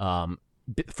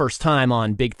 First time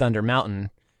on Big Thunder Mountain.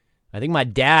 I think my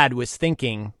dad was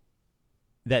thinking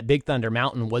that Big Thunder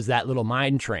Mountain was that little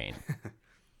mine train.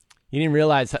 He didn't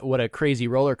realize what a crazy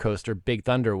roller coaster Big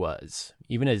Thunder was.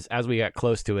 Even as we got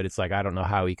close to it, it's I don't know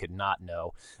how he could not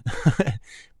know.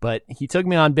 But he took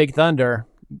me on Big Thunder,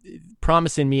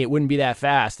 promising me it wouldn't be that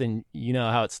fast. And you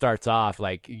know how it starts off,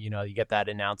 you get that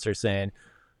announcer saying,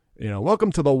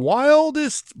 welcome to the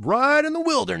wildest ride in the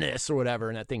wilderness or whatever.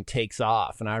 And that thing takes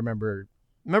off. And I remember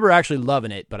actually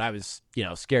loving it, but I was,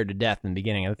 scared to death in the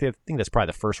beginning. I think that's probably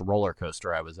the first roller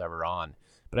coaster I was ever on.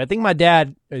 But I think my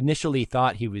dad initially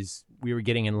thought we were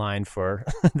getting in line for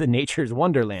the Nature's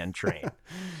Wonderland train.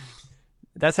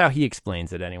 That's how he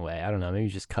explains it anyway. I don't know. Maybe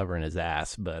he's just covering his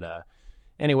ass. But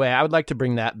Anyway, I would like to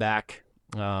bring that back.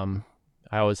 I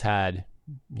always had,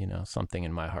 something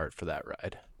in my heart for that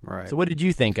ride. Right. So what did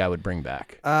you think I would bring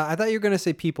back? I thought you were going to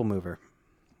say People Mover.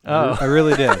 Oh, I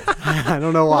really did. I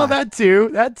don't know why. Well, that too.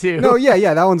 No,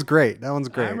 yeah. That one's great. I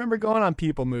remember going on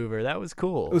People Mover. That was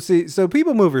cool. Well, see, so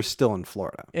People Mover's still in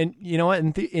Florida. And you know what?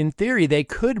 In theory, they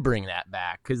could bring that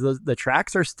back because the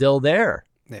tracks are still there.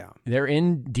 Yeah. They're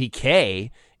in decay,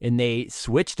 and they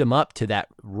switched them up to that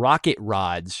Rocket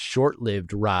Rods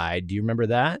short-lived ride. Do you remember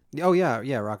that? Oh, yeah,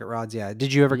 Rocket Rods, yeah.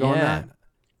 Did you ever go on that?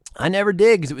 I never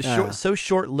did because it was so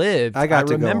short-lived. I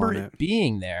remember it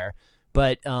being there,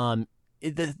 but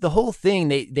the whole thing,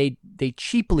 they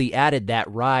cheaply added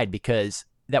that ride because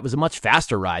that was a much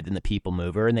faster ride than the People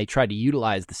Mover, and they tried to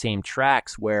utilize the same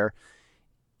tracks where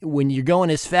when you're going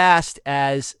as fast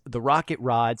as the Rocket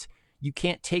Rods, you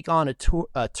can't take on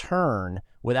a turn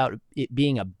without it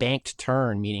being a banked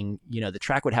turn, meaning, the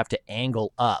track would have to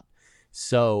angle up.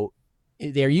 So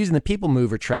they're using the People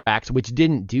Mover tracks, which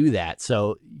didn't do that.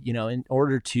 So, in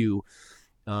order to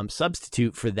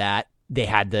substitute for that, they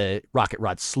had the Rocket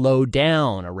Rod slow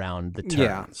down around the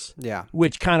turns. Yeah.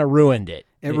 Which kind of ruined it.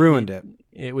 It ruined it.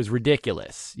 It was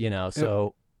ridiculous,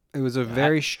 so. It was a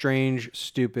very strange,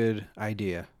 stupid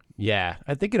idea. Yeah.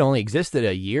 I think it only existed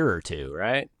a year or two,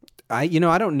 right? I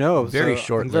don't know. Very so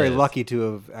short. I'm very lucky to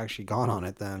have actually gone on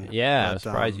it then. Yeah, I'm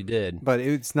surprised you did. But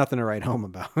it's nothing to write home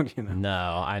about,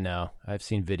 No, I know. I've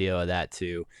seen video of that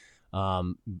too.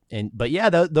 But yeah,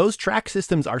 those track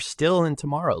systems are still in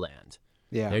Tomorrowland.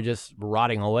 Yeah, they're just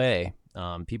rotting away.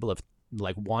 People have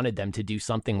wanted them to do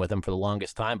something with them for the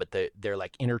longest time, but they're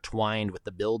intertwined with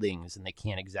the buildings, and they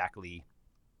can't exactly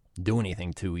do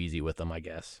anything too easy with them, I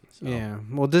guess. So. Yeah.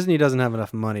 Well, Disney doesn't have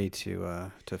enough money to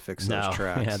fix those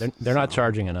tracks. Yeah, they're not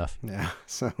charging enough. Yeah.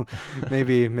 So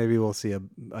maybe we'll see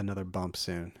another bump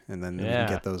soon, and then we can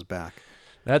get those back.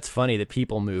 That's funny, the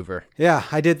People Mover. Yeah,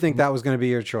 I did think that was going to be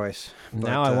your choice. But,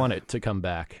 now I want it to come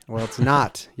back. Well, it's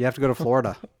not. You have to go to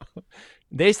Florida.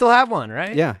 They still have one,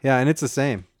 right? Yeah, and it's the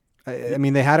same. I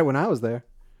mean, they had it when I was there.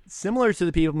 Similar to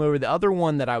the People Mover, the other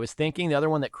one that I was thinking, the other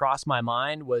one that crossed my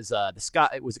mind was the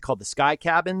Sky. Was it called the Sky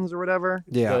Cabins or whatever?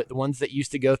 Yeah, the ones that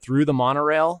used to go through the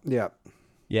monorail. Yeah,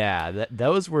 yeah,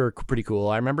 those were pretty cool.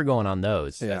 I remember going on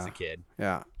those as a kid.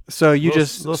 Yeah. So you a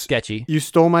little sketchy. You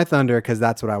stole my thunder because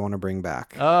that's what I want to bring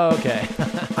back. Oh, okay.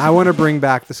 I want to bring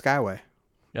back the Skyway.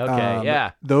 Okay,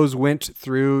 yeah. Those went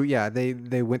through. Yeah, they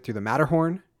went through the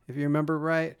Matterhorn, if you remember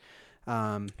right.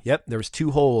 Yep, there was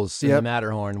two holes in the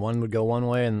Matterhorn. One would go one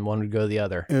way and one would go the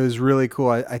other. It was really cool.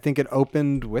 I think it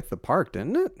opened with the park,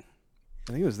 didn't it?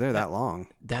 I think it was there that long.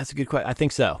 That's a good question. I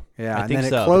think so. Yeah, I think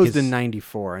then it closed in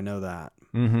 '94. I know that.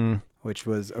 Mm-hmm. Which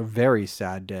was a very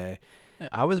sad day.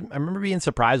 I remember being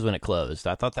surprised when it closed.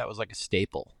 I thought that was like a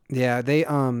staple. Yeah,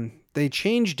 they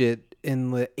changed it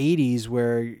in the '80s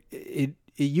where it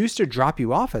used to drop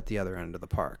you off at the other end of the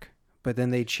park. But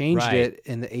then they changed it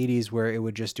in the 80s where it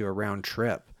would just do a round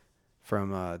trip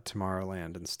from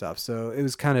Tomorrowland and stuff. So it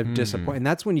was kind of disappointing. And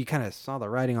that's when you kind of saw the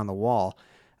writing on the wall.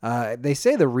 They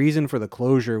say the reason for the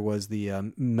closure was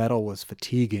the metal was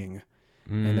fatiguing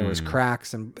and there was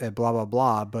cracks and blah, blah,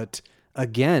 blah. But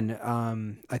again,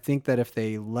 I think that if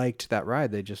they liked that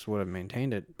ride, they just would have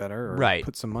maintained it better or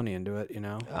put some money into it,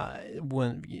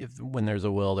 When there's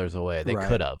a will, there's a way. They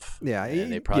could have. Yeah. And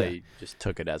they probably just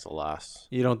took it as a loss.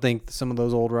 You don't think some of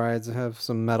those old rides have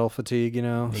some metal fatigue,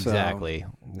 Exactly. So,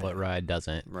 what ride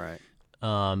doesn't? Right.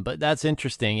 But that's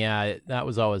interesting. Yeah, that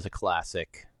was always a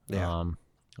classic. Yeah.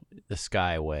 The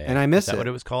Skyway. And I miss it. Is that what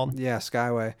it was called? Yeah,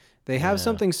 Skyway. They have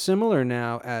something similar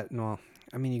now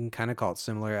I mean, you can kind of call it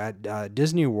similar at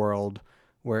Disney World,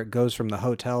 where it goes from the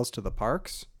hotels to the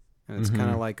parks, and it's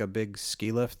kind of like a big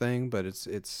ski lift thing, but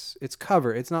it's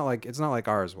covered. It's not like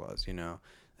ours was,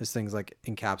 This thing's like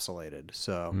encapsulated.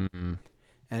 So, and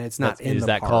it's not in the parks. Is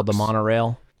that called the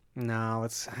monorail? No,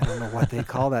 I don't know what they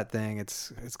call that thing.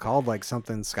 It's called like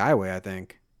something Skyway, I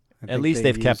think. At least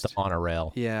they've kept the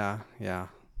monorail. Yeah,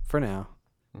 for now.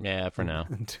 Yeah, for now.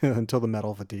 until the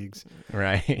metal fatigues.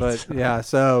 Right. But yeah,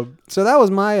 so that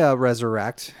was my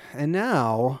Resurrect. And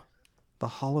now the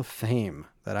Hall of Fame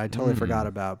that I totally forgot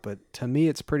about, but to me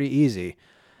it's pretty easy.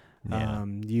 Yeah.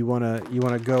 You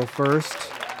wanna go first?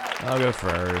 I'll go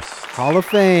first. Hall of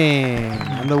Fame.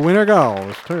 And the winner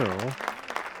goes to...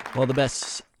 Well, the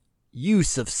best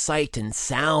use of sight and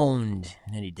sound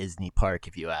in any Disney park,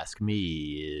 if you ask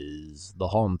me, is the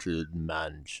Haunted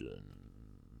Mansion.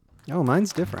 Oh,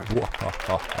 mine's different.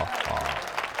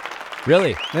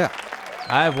 Really? Yeah.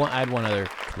 I had one other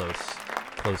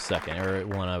close second, or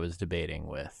one I was debating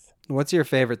with. What's your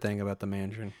favorite thing about the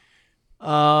mansion?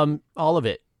 All of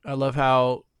it. I love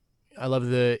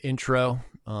the intro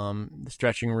The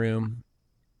stretching room.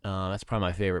 That's probably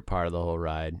my favorite part of the whole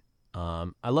ride.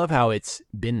 I love how it's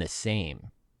been the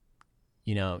same.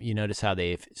 You know, you notice how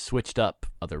they've switched up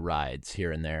other rides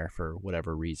here and there for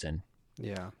whatever reason.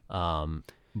 Yeah.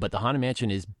 But the Haunted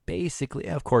Mansion is basically,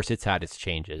 of course, it's had its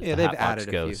changes. Yeah, The they've Hatbox added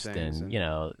a few Ghost things and, you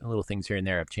know, little things here and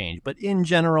there have changed. But in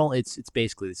general, it's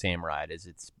basically the same ride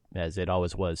as it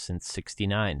always was since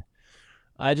 '69.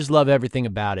 I just love everything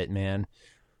about it, man.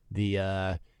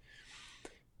 The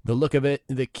look of it,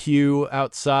 the queue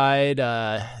outside,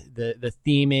 the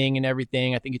theming and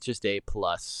everything. I think it's just A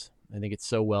plus. I think it's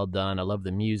so well done. I love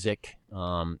the music.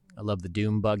 I love the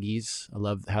Doom buggies. I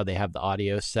love how they have the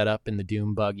audio set up in the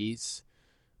Doom buggies.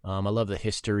 I love the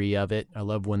history of it. I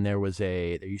love when there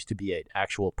used to be an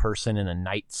actual person in a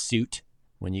night suit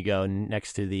when you go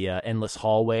next to the endless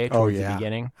hallway towards the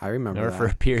beginning. I remember that. For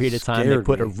a period of time, they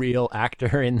put a real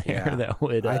actor in there that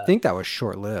would... I think that was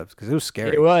short-lived because it was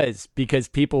scary. It was, because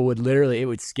people would it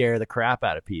would scare the crap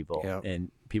out of people. Yep.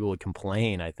 And people would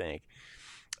complain, I think.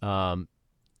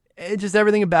 Just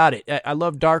everything about it. I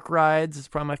love dark rides. It's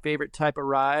probably my favorite type of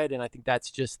ride, and I think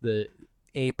that's just the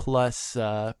A+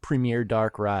 premier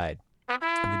dark ride.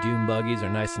 The Doom buggies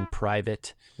are nice and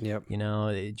private. Yep. You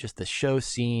know, just the show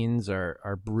scenes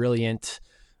are brilliant.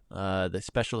 The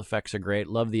special effects are great.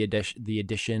 Love the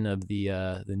addition of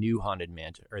the new Haunted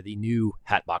Mansion, or the new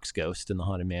Hatbox Ghost in the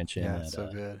Haunted Mansion. Yeah, it's so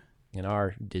good. In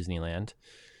our Disneyland.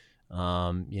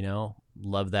 You know,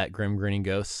 love that Grim Grinning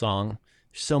Ghost song.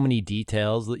 So many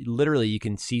details. Literally, you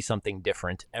can see something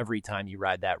different every time you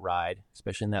ride that ride,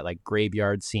 especially in that like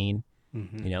graveyard scene.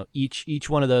 Mm-hmm. You know, each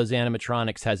one of those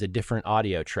animatronics has a different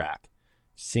audio track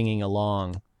singing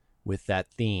along with that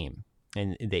theme.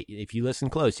 And if you listen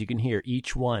close, you can hear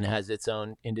each one has its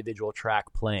own individual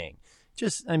track playing.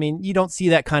 I mean, you don't see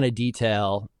that kind of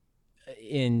detail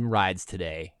in rides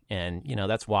today. And, you know,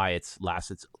 that's why it's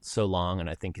lasted so long and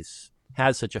I think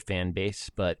has such a fan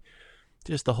base. But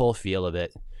just the whole feel of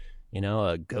it, you know,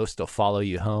 a ghost will follow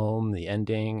you home, the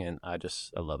ending, and I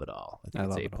love it all. I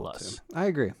think it's A+. I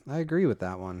agree with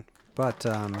that one. But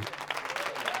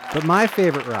my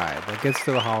favorite ride that gets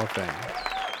to the Hall of Fame,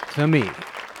 to me,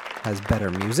 has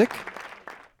better music.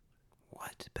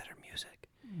 What? Better music?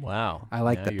 Wow. I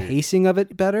like the pacing of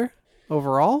it better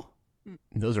overall.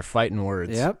 Those are fighting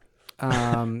words. Yep. The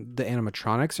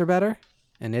animatronics are better,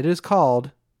 and it is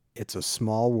called It's a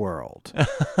Small World.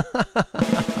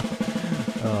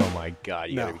 Oh my God,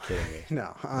 you gotta be kidding me.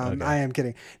 No, Okay. I am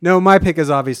kidding. No, my pick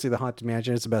is obviously the Haunted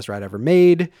Mansion. It's the best ride ever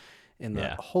made in the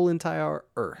whole entire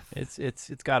earth. It's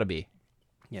gotta be.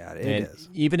 Yeah, it is.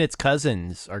 Even its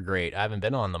cousins are great. I haven't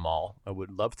been on them all. I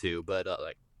would love to, but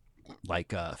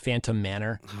like Phantom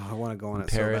Manor. Oh, I want to go on in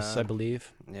it Paris, so bad. I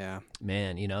believe. Yeah.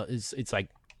 Man, you know, it's like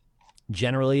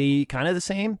generally kind of the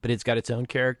same, but it's got its own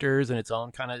characters and its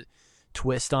own kind of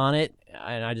twist on it,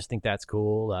 and I just think that's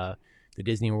cool. The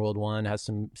Disney World one has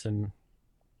some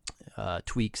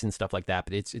tweaks and stuff like that,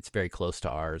 but it's very close to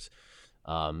ours.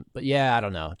 But yeah, I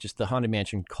don't know, just the Haunted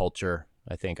Mansion culture.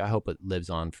 I hope it lives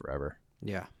on forever.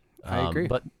 Yeah, I agree.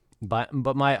 But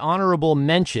my honorable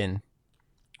mention,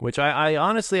 which I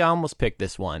honestly almost picked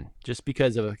this one just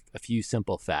because of a few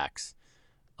simple facts.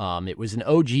 It was an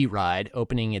OG ride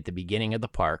opening at the beginning of the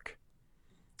park.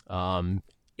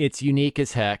 It's unique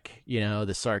as heck, you know,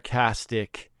 the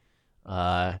sarcastic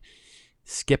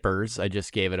skippers. I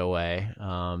just gave it away.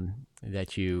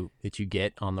 That you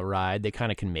get on the ride. They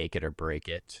kind of can make it or break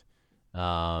it.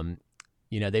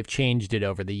 You know, they've changed it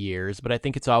over the years, but I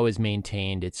think it's always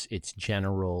maintained its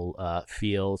general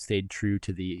feel, stayed true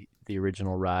to the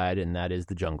original ride, and that is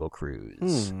the Jungle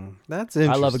Cruise. That's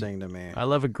interesting to me. I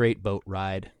love a great boat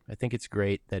ride. I think it's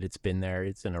great that it's been there.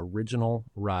 It's an original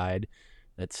ride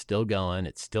that's still going.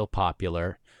 It's still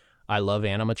popular. I love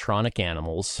animatronic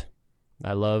animals.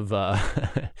 I love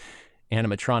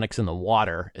animatronics in the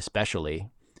water, especially.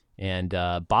 And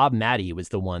Bob Matty was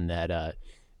the one that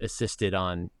assisted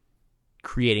on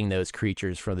creating those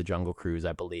creatures for the Jungle Cruise,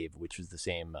 I believe, which was the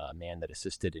same man that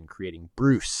assisted in creating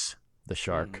Bruce the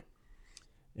shark.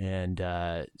 And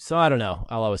so I don't know.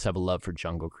 I'll always have a love for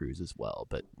Jungle Cruise as well.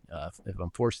 But if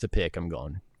I'm forced to pick, I'm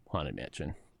going Haunted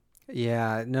Mansion.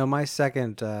 Yeah, no, my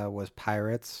second was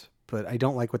Pirates, but I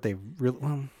don't like what they really...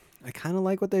 Well, I kind of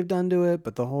like what they've done to it,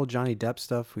 but the whole Johnny Depp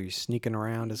stuff where he's sneaking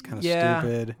around is kind of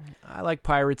stupid. I like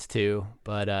Pirates too,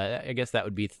 but I guess that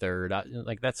would be third.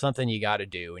 Like that's something you got to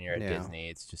do when you're at Disney.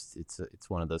 It's just it's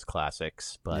one of those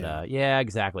classics. But yeah,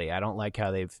 exactly. I don't like how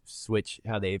they've switched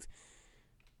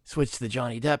the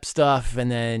Johnny Depp stuff, and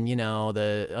then you know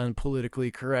the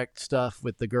unpolitically correct stuff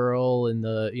with the girl and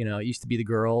the it used to be the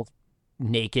girl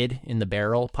naked in the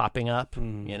barrel popping up.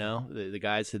 You know, the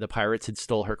guys, the pirates had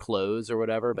stole her clothes or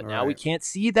whatever, but now we can't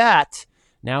see that.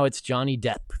 Now it's Johnny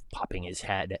Depp popping his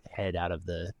head out of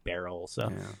the barrel.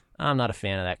 So I'm not a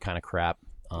fan of that kind of crap.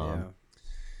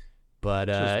 But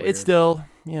it's still,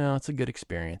 it's a good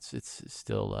experience. It's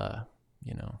still, a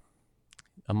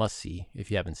must-see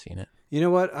if you haven't seen it. You know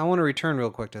what? I want to return real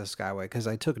quick to the Skyway because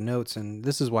I took notes, and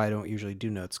this is why I don't usually do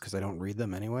notes because I don't read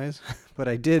them anyways. But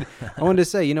I did. I wanted to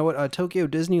say, you know what? Tokyo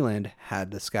Disneyland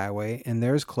had the Skyway, and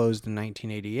theirs closed in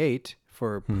 1988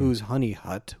 for Pooh's Honey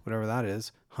Hut, whatever that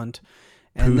is, Hunt.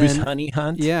 And Pooh's Honey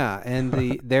Hunt? Yeah,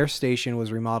 and their station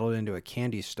was remodeled into a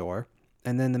candy store.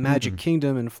 And then the Magic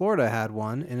Kingdom in Florida had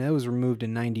one, and it was removed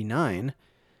in 99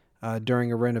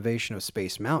 during a renovation of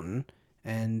Space Mountain.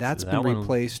 And that's been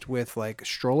replaced with like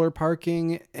stroller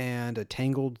parking and a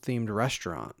Tangled themed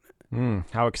restaurant.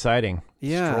 How exciting.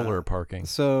 Yeah. Stroller parking.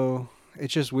 So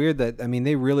it's just weird that,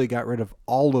 they really got rid of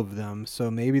all of them. So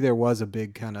maybe there was a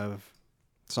big kind of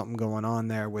something going on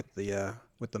there with the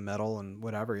metal and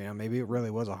whatever, maybe it really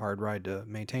was a hard ride to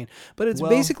maintain, but it's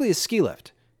basically a ski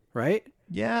lift, right?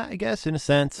 Yeah, I guess in a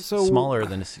sense, so, smaller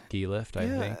than a ski lift, I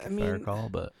think, if I recall,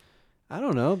 but I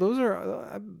don't know. Those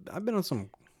are, I've been on some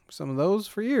of those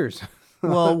for years.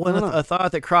 Well, a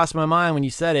thought that crossed my mind when you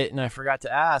said it, and I forgot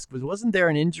to ask, wasn't there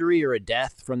an injury or a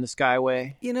death from the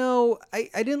Skyway?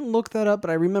 I didn't look that up, but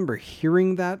I remember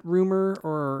hearing that rumor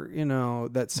or,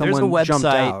 that someone jumped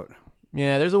out.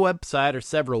 Yeah, there's a website or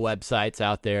several websites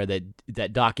out there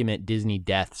that document Disney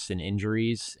deaths and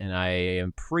injuries, and I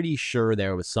am pretty sure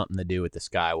there was something to do with the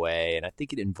Skyway, and I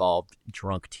think it involved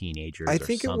drunk teenagers or something. I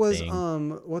think it was,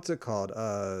 what's it called?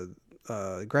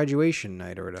 Graduation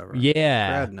night or whatever. Yeah.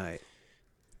 Grad night.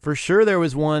 For sure there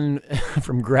was one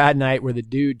from grad night where the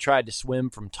dude tried to swim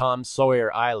from Tom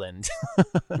Sawyer Island.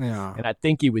 Yeah. And I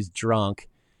think he was drunk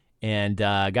and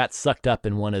got sucked up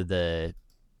in one of the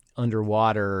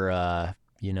underwater, I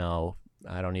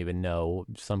don't even know,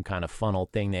 some kind of funnel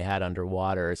thing they had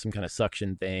underwater, some kind of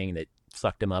suction thing that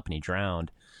sucked him up and he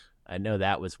drowned. I know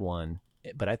that was one,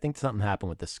 but I think something happened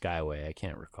with the Skyway. I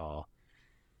can't recall.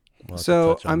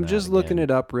 So I'm just looking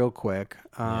it up real quick.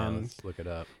 Let's look it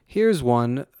up. Here's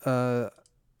one from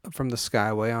the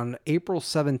Skyway. On April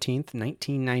 17th,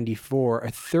 1994,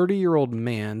 a 30-year-old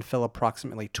man fell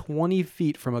approximately 20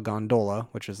 feet from a gondola,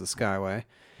 which is the Skyway,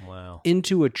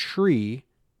 into a tree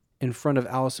in front of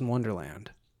Alice in Wonderland.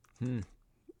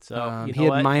 So he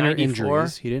had minor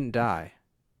injuries. He didn't die.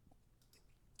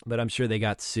 But I'm sure they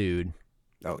got sued.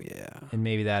 Oh, yeah. And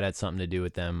maybe that had something to do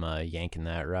with them yanking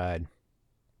that ride.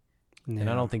 Yeah.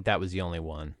 And I don't think that was the only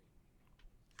one.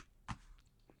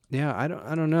 Yeah, I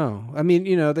don't know.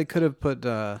 They could have put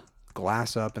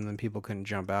glass up and then people couldn't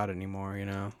jump out anymore,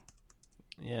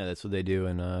 Yeah, that's what they do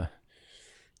in the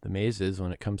mazes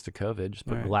when it comes to COVID. Just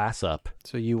put glass up.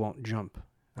 So you won't jump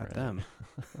at them.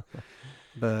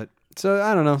 But, so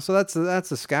I don't know. So that's the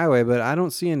Skyway, but I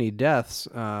don't see any deaths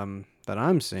that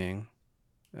I'm seeing.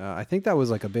 I think that was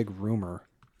like a big rumor.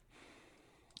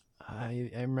 I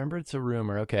remember it's a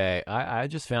rumor. Okay, I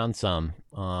just found some.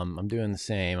 I'm doing the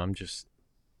same. I'm just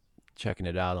checking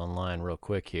it out online real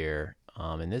quick here.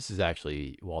 And this is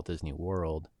actually Walt Disney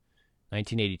World.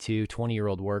 1982,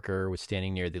 20-year-old worker was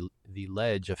standing near the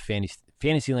ledge of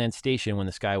Fantasyland Station when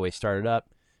the Skyway started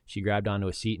up. She grabbed onto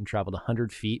a seat and traveled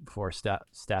 100 feet before a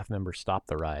staff member stopped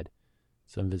the ride.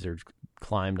 Some visitors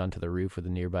climbed onto the roof of a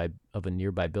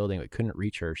nearby building but couldn't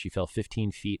reach her. She fell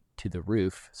 15 feet to the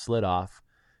roof, slid off,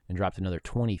 and dropped another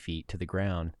 20 feet to the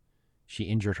ground. She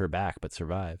injured her back but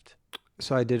survived.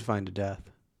 So I did find a death.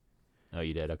 Oh,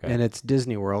 you did? Okay. And it's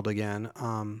Disney World again.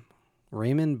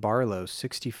 Raymond Barlow,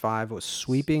 65, was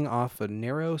sweeping off a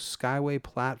narrow Skyway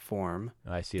platform.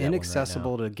 Oh, I see that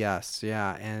inaccessible one right now. to guests.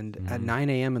 Yeah, and at 9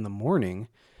 a.m. in the morning,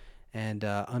 and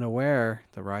unaware,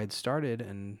 the ride started,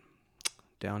 and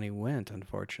down he went,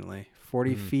 unfortunately.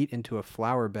 40 feet into a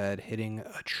flower bed, hitting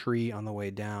a tree on the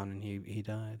way down, and he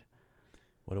died.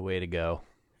 What a way to go.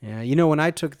 Yeah, when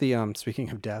I took the, speaking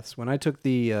of deaths, when I took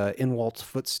the In Walt's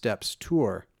Footsteps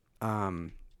tour,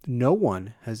 no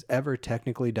one has ever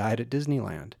technically died at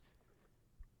Disneyland.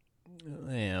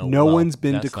 Yeah, no one's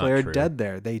been declared dead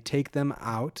there. They take them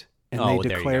out and they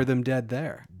declare them dead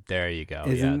there. There you go.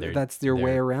 That's their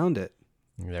way around it.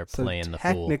 They're playing the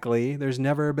fool. Technically, there's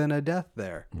never been a death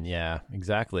there. Yeah,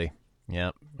 exactly.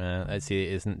 Yep. I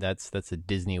see. That's a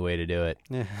Disney way to do it.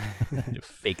 Yeah.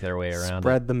 Fake their way around.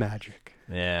 Spread the magic.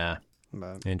 Yeah.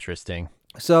 Interesting.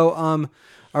 So,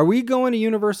 are we going to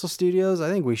Universal Studios? I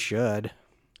think we should.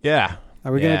 Yeah.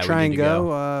 Are we going to try and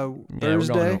go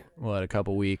Thursday? We're going, a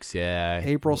couple weeks? Yeah.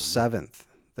 April 7th.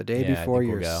 The day Yeah, I before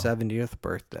think your we'll go. 70th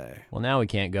birthday. Well, now we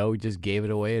can't go. We just gave it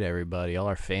away to everybody. All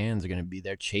our fans are going to be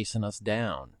there chasing us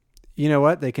down. You know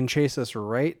what? They can chase us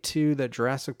right to the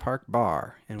Jurassic Park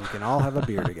bar, and we can all have a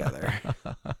beer together.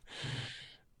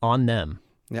 On them.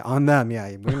 Yeah, on them. Yeah,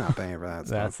 we're not paying for that That's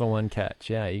stuff. the one catch.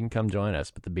 Yeah, you can come join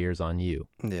us, but the beer's on you.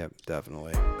 Yeah,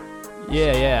 definitely.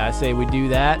 Yeah, I say we do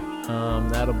that.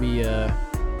 That'll be a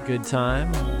good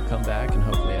time. We'll come back and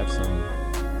hopefully have some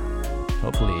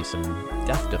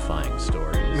death-defying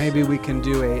stories. Maybe we can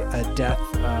do a death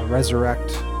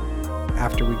resurrect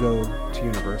after we go to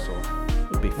Universal.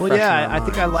 It'll be Well, fresh yeah, in our I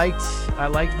think I minds.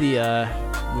 liked the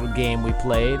little game we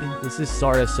played. This is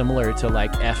sort of similar to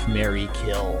like F, Marry,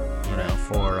 Kill, you know,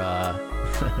 for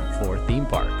for theme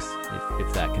parks,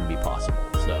 if that can be possible.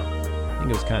 So I think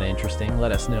it was kind of interesting.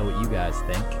 Let us know what you guys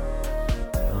think.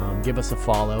 Give us a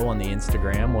follow on the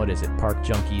Instagram. What is it? Park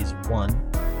Junkies 1.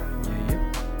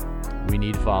 Yeah. We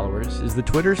need followers. Is the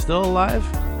Twitter still alive?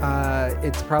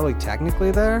 It's probably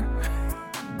technically there,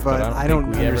 but I don't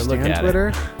think we ever look understand at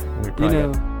Twitter. We You probably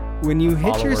know, when you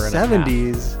hit your follower and a half.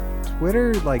 70s,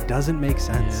 Twitter like doesn't make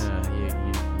sense.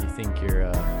 Yeah, you think you're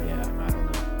yeah, I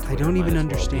don't know. I don't even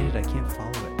understand it. I can't follow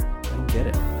it. I don't get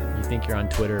it. You think you're on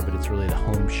Twitter, but it's really the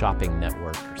home shopping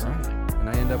network or something. And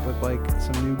I end up with like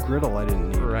some new griddle I didn't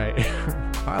need. Right.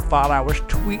 I thought I was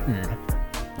tweeting.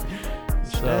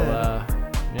 So,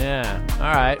 yeah.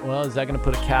 All right. Well, is that going to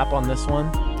put a cap on this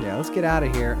one? Yeah, let's get out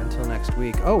of here until next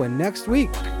week. Oh, and next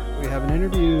week we have an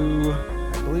interview,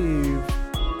 I believe.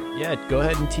 Yeah, go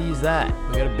ahead and tease that.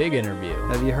 We got a big interview.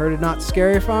 Have you heard of Not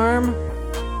Scary Farm?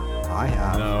 I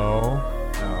have. No.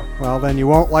 Oh, well, then you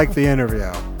won't like the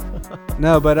interview.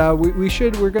 No, but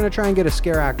we're going to try and get a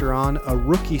scare actor on, a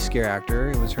rookie scare actor.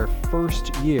 It was her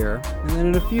first year. And then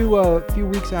in a few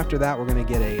weeks after that, we're going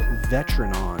to get a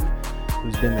veteran on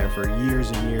who's been there for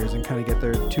years and years and kind of get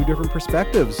their two different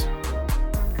perspectives.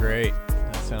 Great.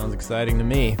 That sounds exciting to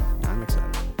me. I'm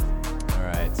excited. All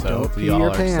right. So Don't hopefully pee y'all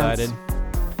your are pants. excited.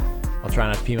 I'll try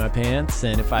not to pee my pants.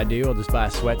 And if I do, I'll just buy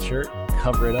a sweatshirt and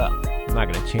cover it up. I'm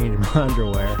not going to change my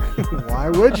underwear. Why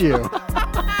would you?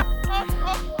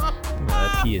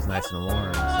 That pee is nice and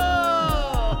warm. So.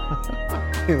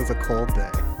 It was a cold day.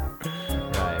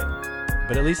 Right.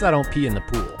 But at least I don't pee in the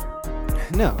pool.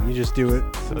 No, you just do it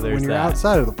So there's when you're that.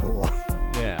 outside of the pool.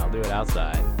 Yeah, I'll do it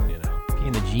outside. You know, pee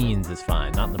in the jeans is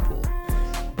fine, not in the pool.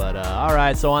 But all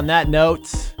right. So on that note,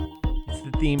 it's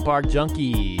the Theme Park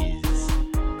Junkies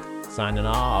signing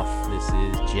off. This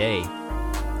is Jay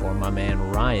for my man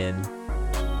Ryan,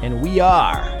 and we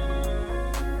are